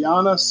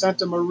Ileana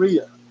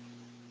Santamaria.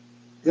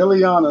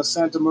 Ileana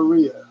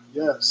Santamaria,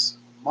 yes,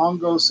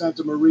 Mongo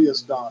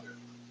Santamaria's daughter.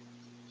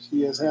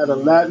 She has had a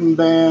Latin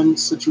band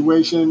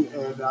situation,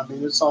 and I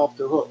mean, it's off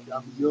the hook. I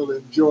mean, you'll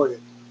enjoy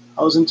it.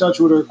 I was in touch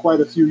with her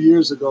quite a few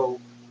years ago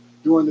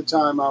during the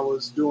time I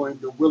was doing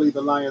the Willie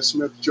the Lion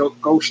Smith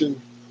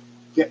Goshen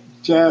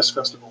Jazz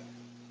Festival.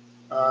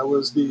 I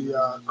was the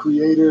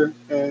creator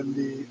and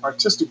the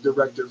artistic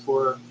director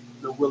for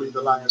the Willie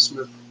the Lion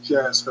Smith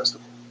Jazz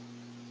Festival.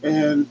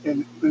 And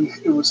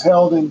it was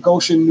held in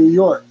Goshen, New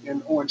York,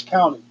 in Orange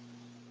County.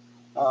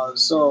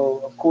 So,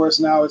 of course,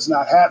 now it's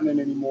not happening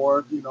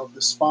anymore. You know,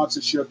 the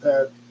sponsorship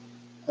had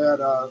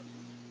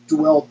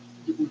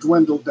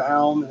dwindled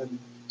down, and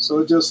so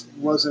it just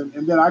wasn't.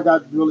 And then I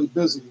got really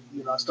busy.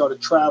 You know, I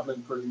started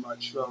traveling pretty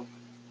much. So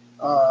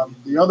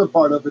the other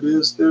part of it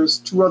is there's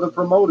two other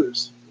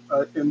promoters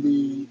in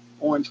the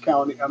Orange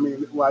County. I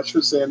mean, well, I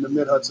should say in the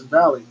Mid Hudson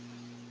Valley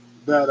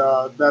that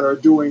are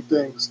doing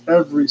things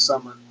every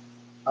summer.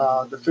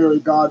 The Fairy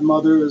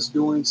Godmother is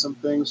doing some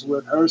things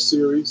with her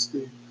series,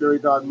 the Fairy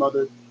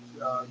Godmother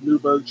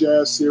Newburgh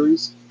Jazz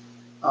series.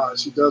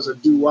 She does a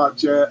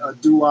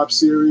doo-wop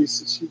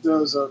series. She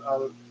does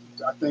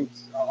I think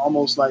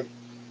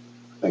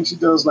she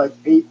does like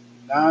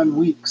 8-9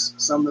 weeks,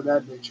 something of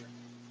that nature.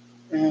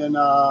 And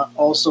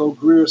also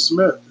Greer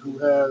Smith, who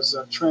has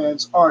a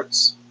Trans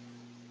Arts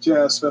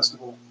Jazz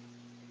Festival.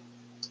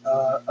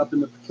 up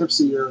in the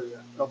Poughkeepsie area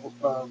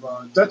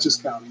of Dutchess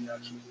County,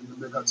 actually, in the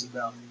Mid Hudson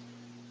Valley.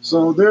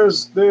 So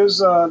there's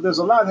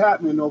a lot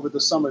happening over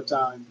the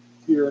summertime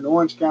here in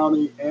Orange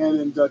County and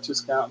in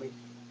Dutchess County.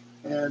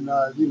 And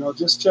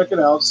just check it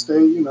out.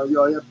 Stay, all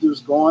you have to do is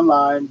go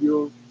online.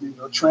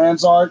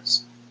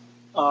 TransArts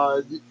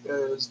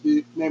is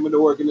the name of the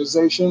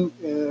organization,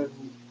 and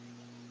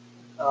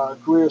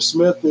Greer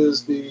Smith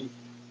is the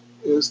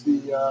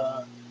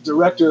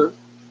director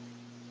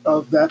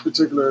of that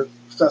particular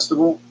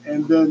festival.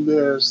 And then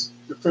there's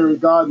the fairy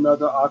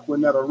godmother,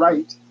 Aquanetta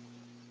Wright,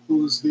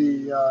 who's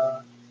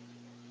the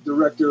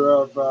director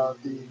of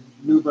the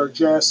Newburgh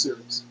Jazz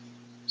Series.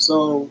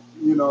 So,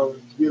 if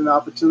you get an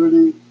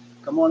opportunity,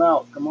 come on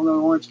out. Come on to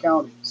Orange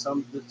County.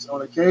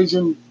 On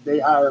occasion, they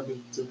hire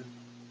me to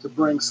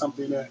bring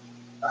something in.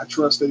 I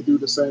trust they do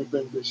the same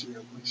thing this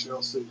year. We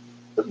shall see.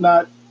 If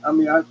not,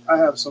 I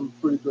have some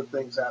pretty good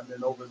things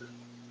happening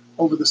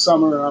over the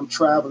summer, and I'm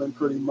traveling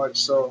pretty much.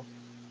 So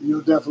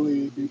you'll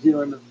definitely be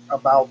hearing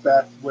about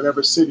that.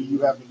 Whatever city you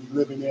happen to be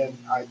living in,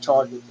 I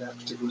target that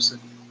particular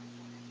city.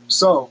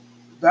 So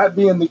that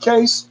being the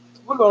case,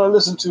 we're going to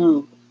listen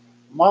to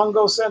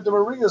Mongo Santa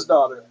Maria's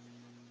daughter,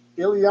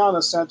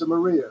 Ileana Santa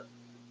Maria.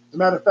 As a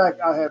matter of fact,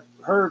 I have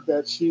heard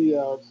that she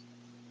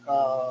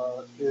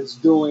is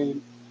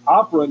doing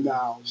opera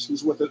now.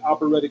 She's with an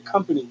operatic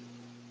company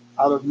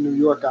out of New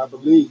York, I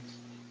believe.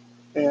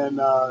 And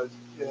I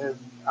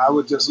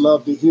would just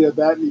love to hear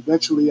that. And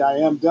eventually, I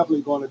am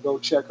definitely going to go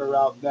check her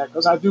out next,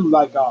 because I do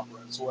like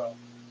opera as well.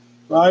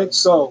 Right?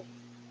 So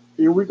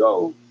here we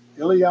go.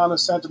 Ileana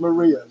Santa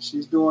Maria.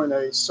 She's doing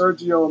a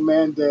Sergio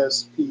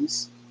Mendes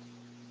piece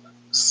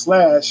 /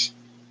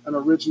 an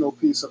original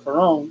piece of her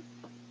own.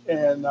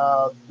 And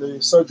the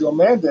Sergio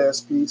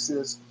Mendes piece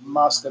is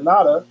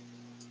Mascanada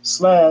 /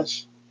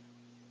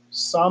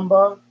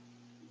 Samba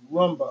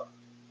Rumba.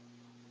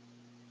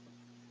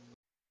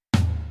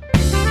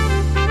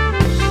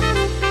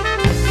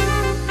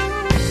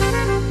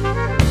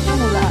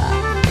 Vamos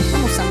lá,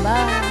 vamos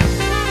sambar.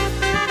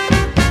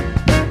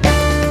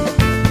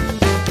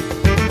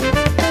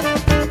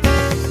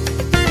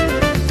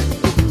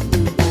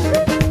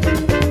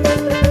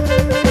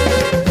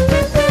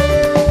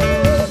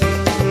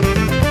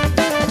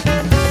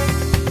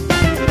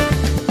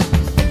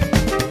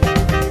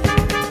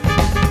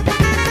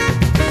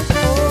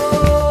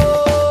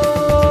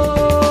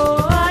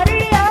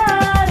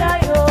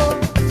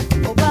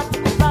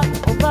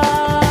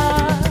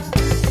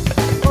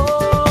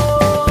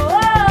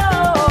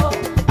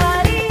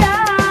 Ari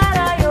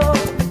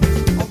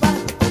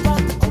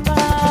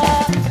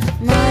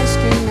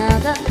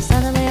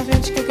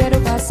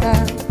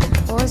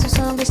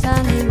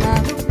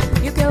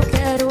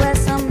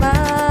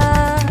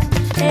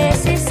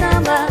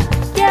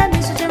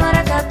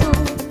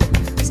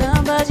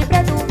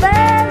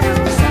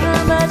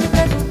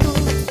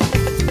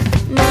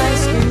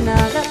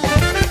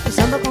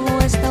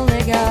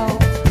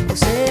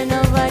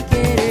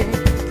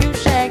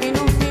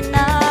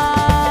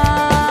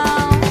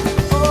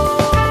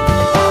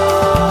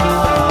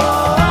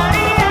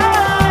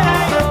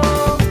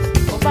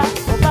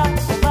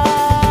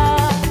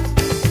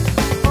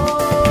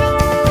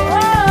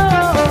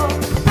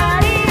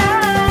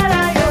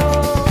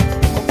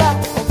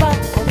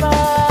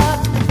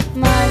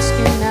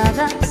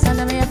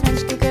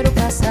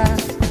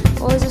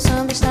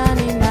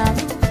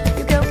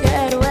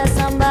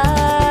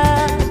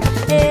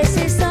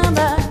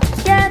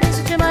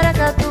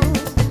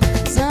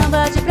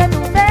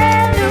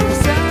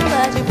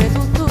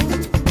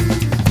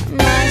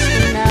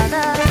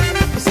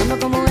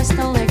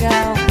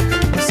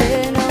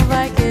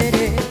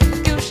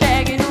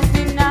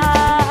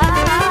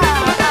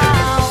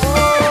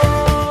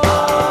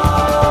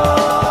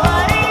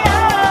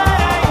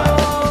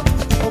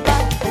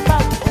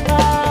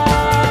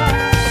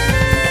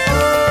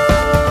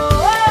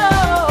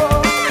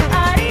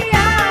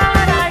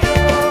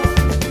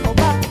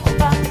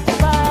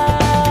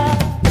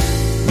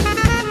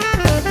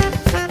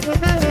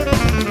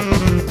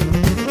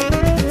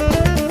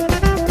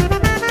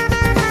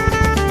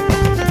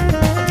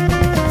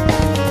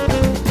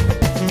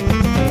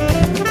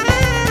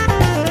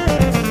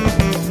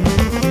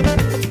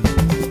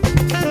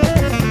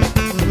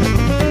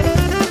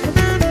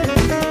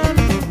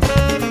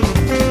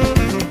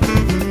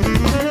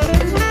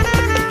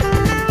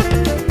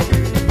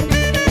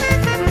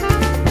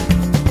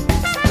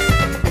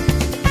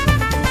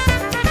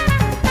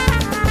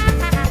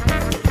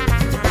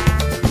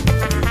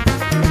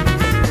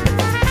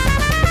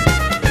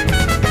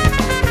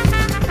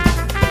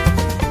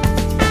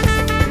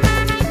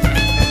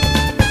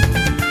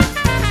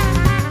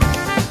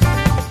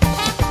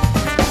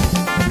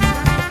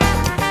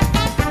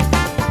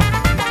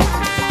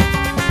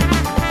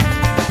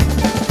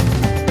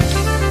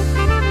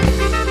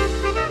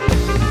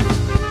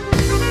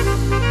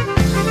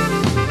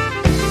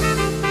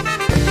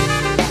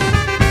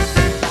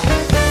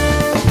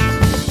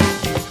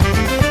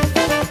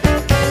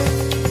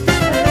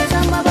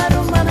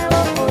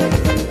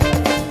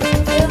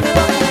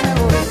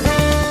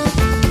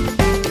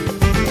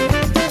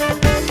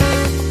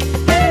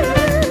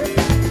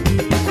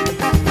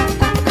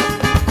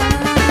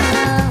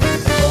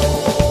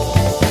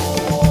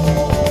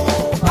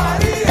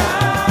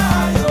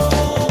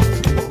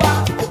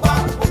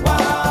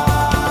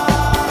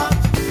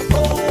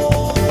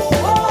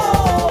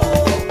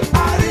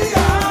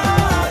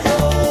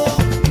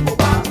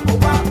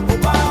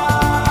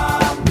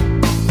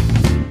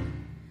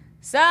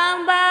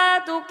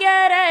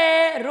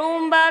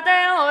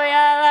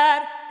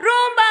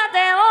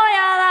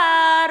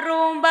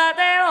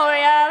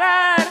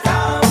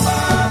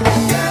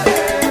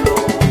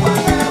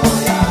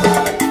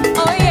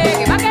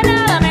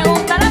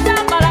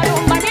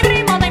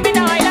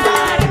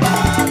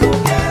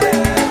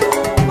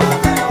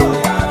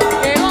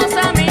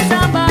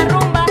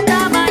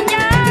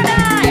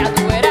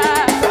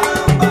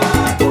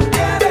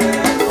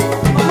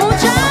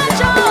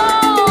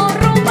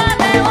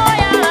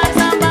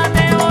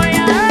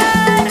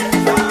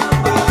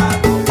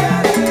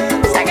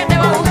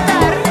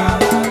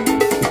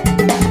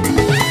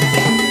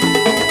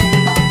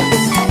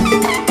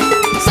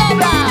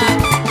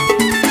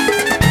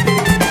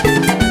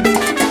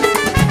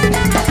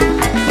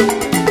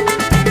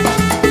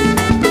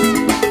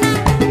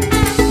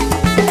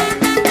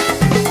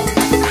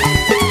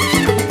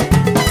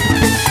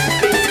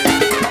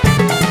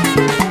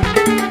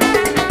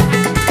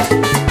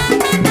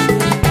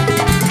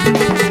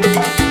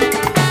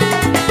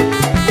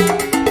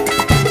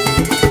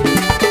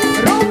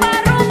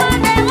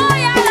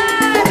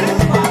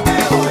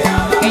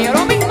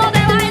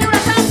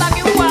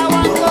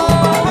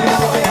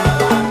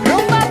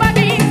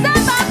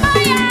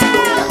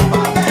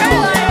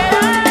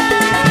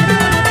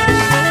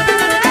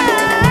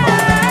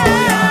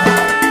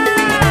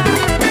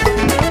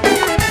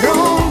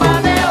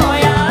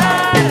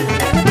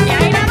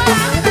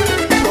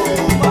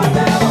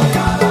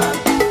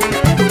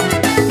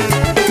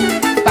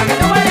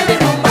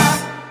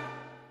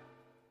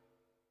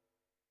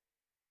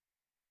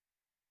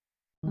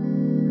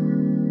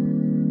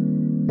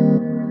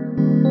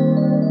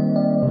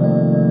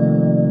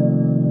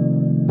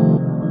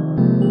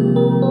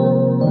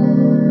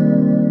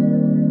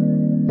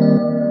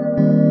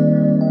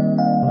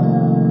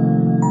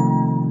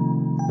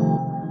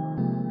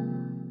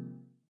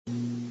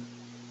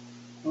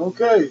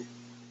Okay.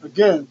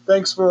 Again,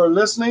 thanks for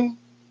listening.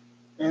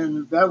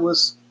 And that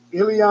was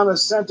Ileana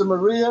Santa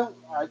Maria.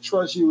 I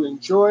trust you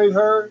enjoyed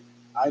her.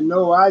 I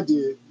know I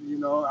did. You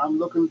know, I'm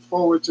looking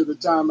forward to the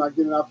time I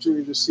get an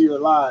opportunity to see her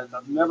live.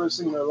 I've never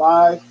seen her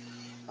live.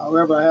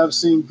 However, I have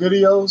seen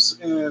videos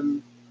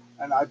and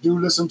I do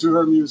listen to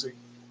her music.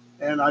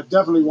 And I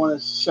definitely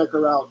want to check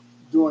her out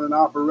doing an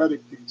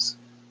operatic piece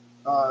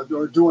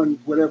or doing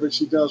whatever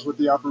she does with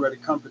the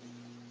operatic company.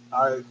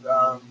 I'm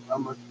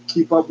going to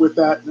keep up with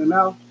that, and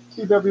I'll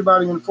keep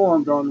everybody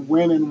informed on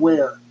when and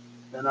where.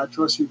 And I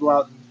trust you go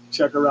out and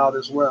check her out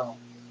as well.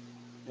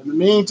 In the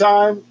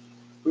meantime,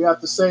 we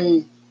have to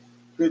say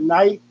good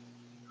night,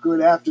 good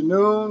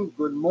afternoon,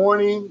 good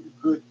morning,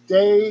 good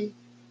day,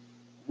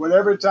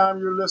 whatever time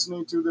you're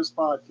listening to this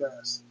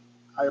podcast.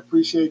 I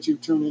appreciate you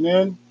tuning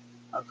in.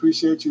 I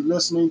appreciate you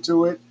listening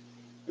to it.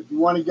 If you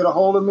want to get a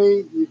hold of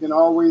me, you can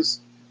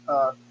always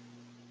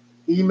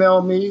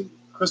email me,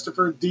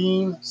 Christopher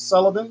Dean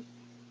Sullivan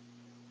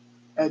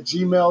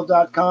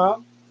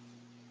 @gmail.com.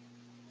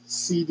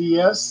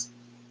 CDS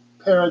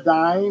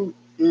Paradigm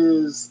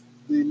is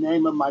the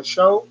name of my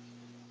show.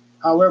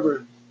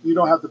 However, you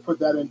don't have to put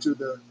that into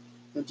the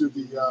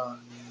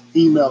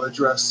email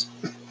address.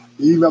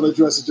 The email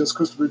address is just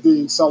Christopher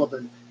Dean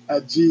Sullivan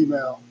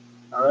 @gmail.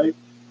 All right.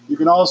 You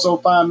can also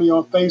find me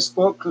on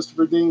Facebook,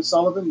 Christopher Dean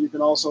Sullivan. You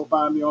can also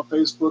find me on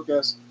Facebook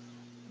as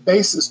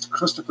bassist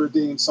Christopher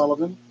Dean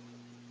Sullivan.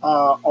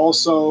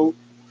 Also,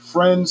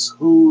 friends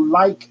who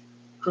like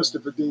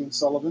Christopher Dean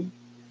Sullivan.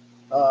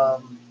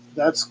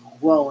 That's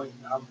growing.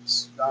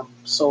 I'm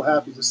so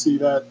happy to see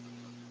that.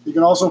 You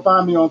can also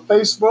find me on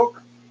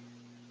Facebook,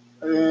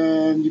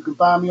 and you can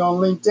find me on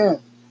LinkedIn,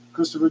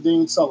 Christopher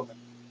Dean Sullivan.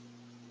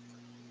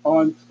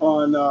 On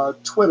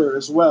Twitter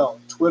as well.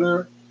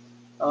 Twitter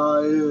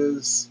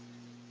is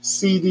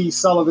CD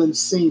Sullivan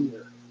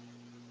Senior.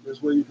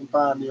 Is where you can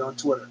find me on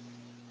Twitter.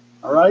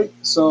 All right.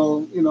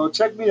 So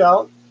check me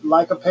out.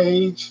 Like a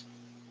page.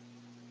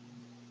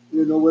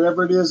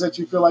 Whatever it is that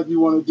you feel like you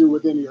want to do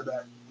with any of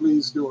that,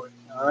 please do it.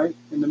 All right.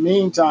 In the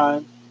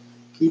meantime,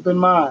 keep in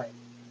mind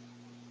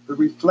the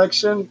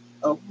reflection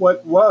of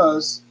what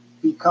was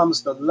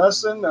becomes the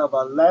lesson of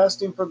a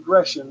lasting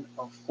progression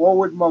of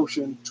forward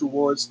motion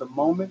towards the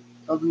moment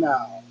of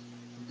now.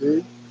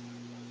 Okay?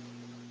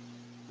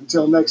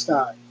 Until next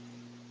time,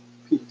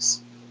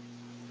 peace.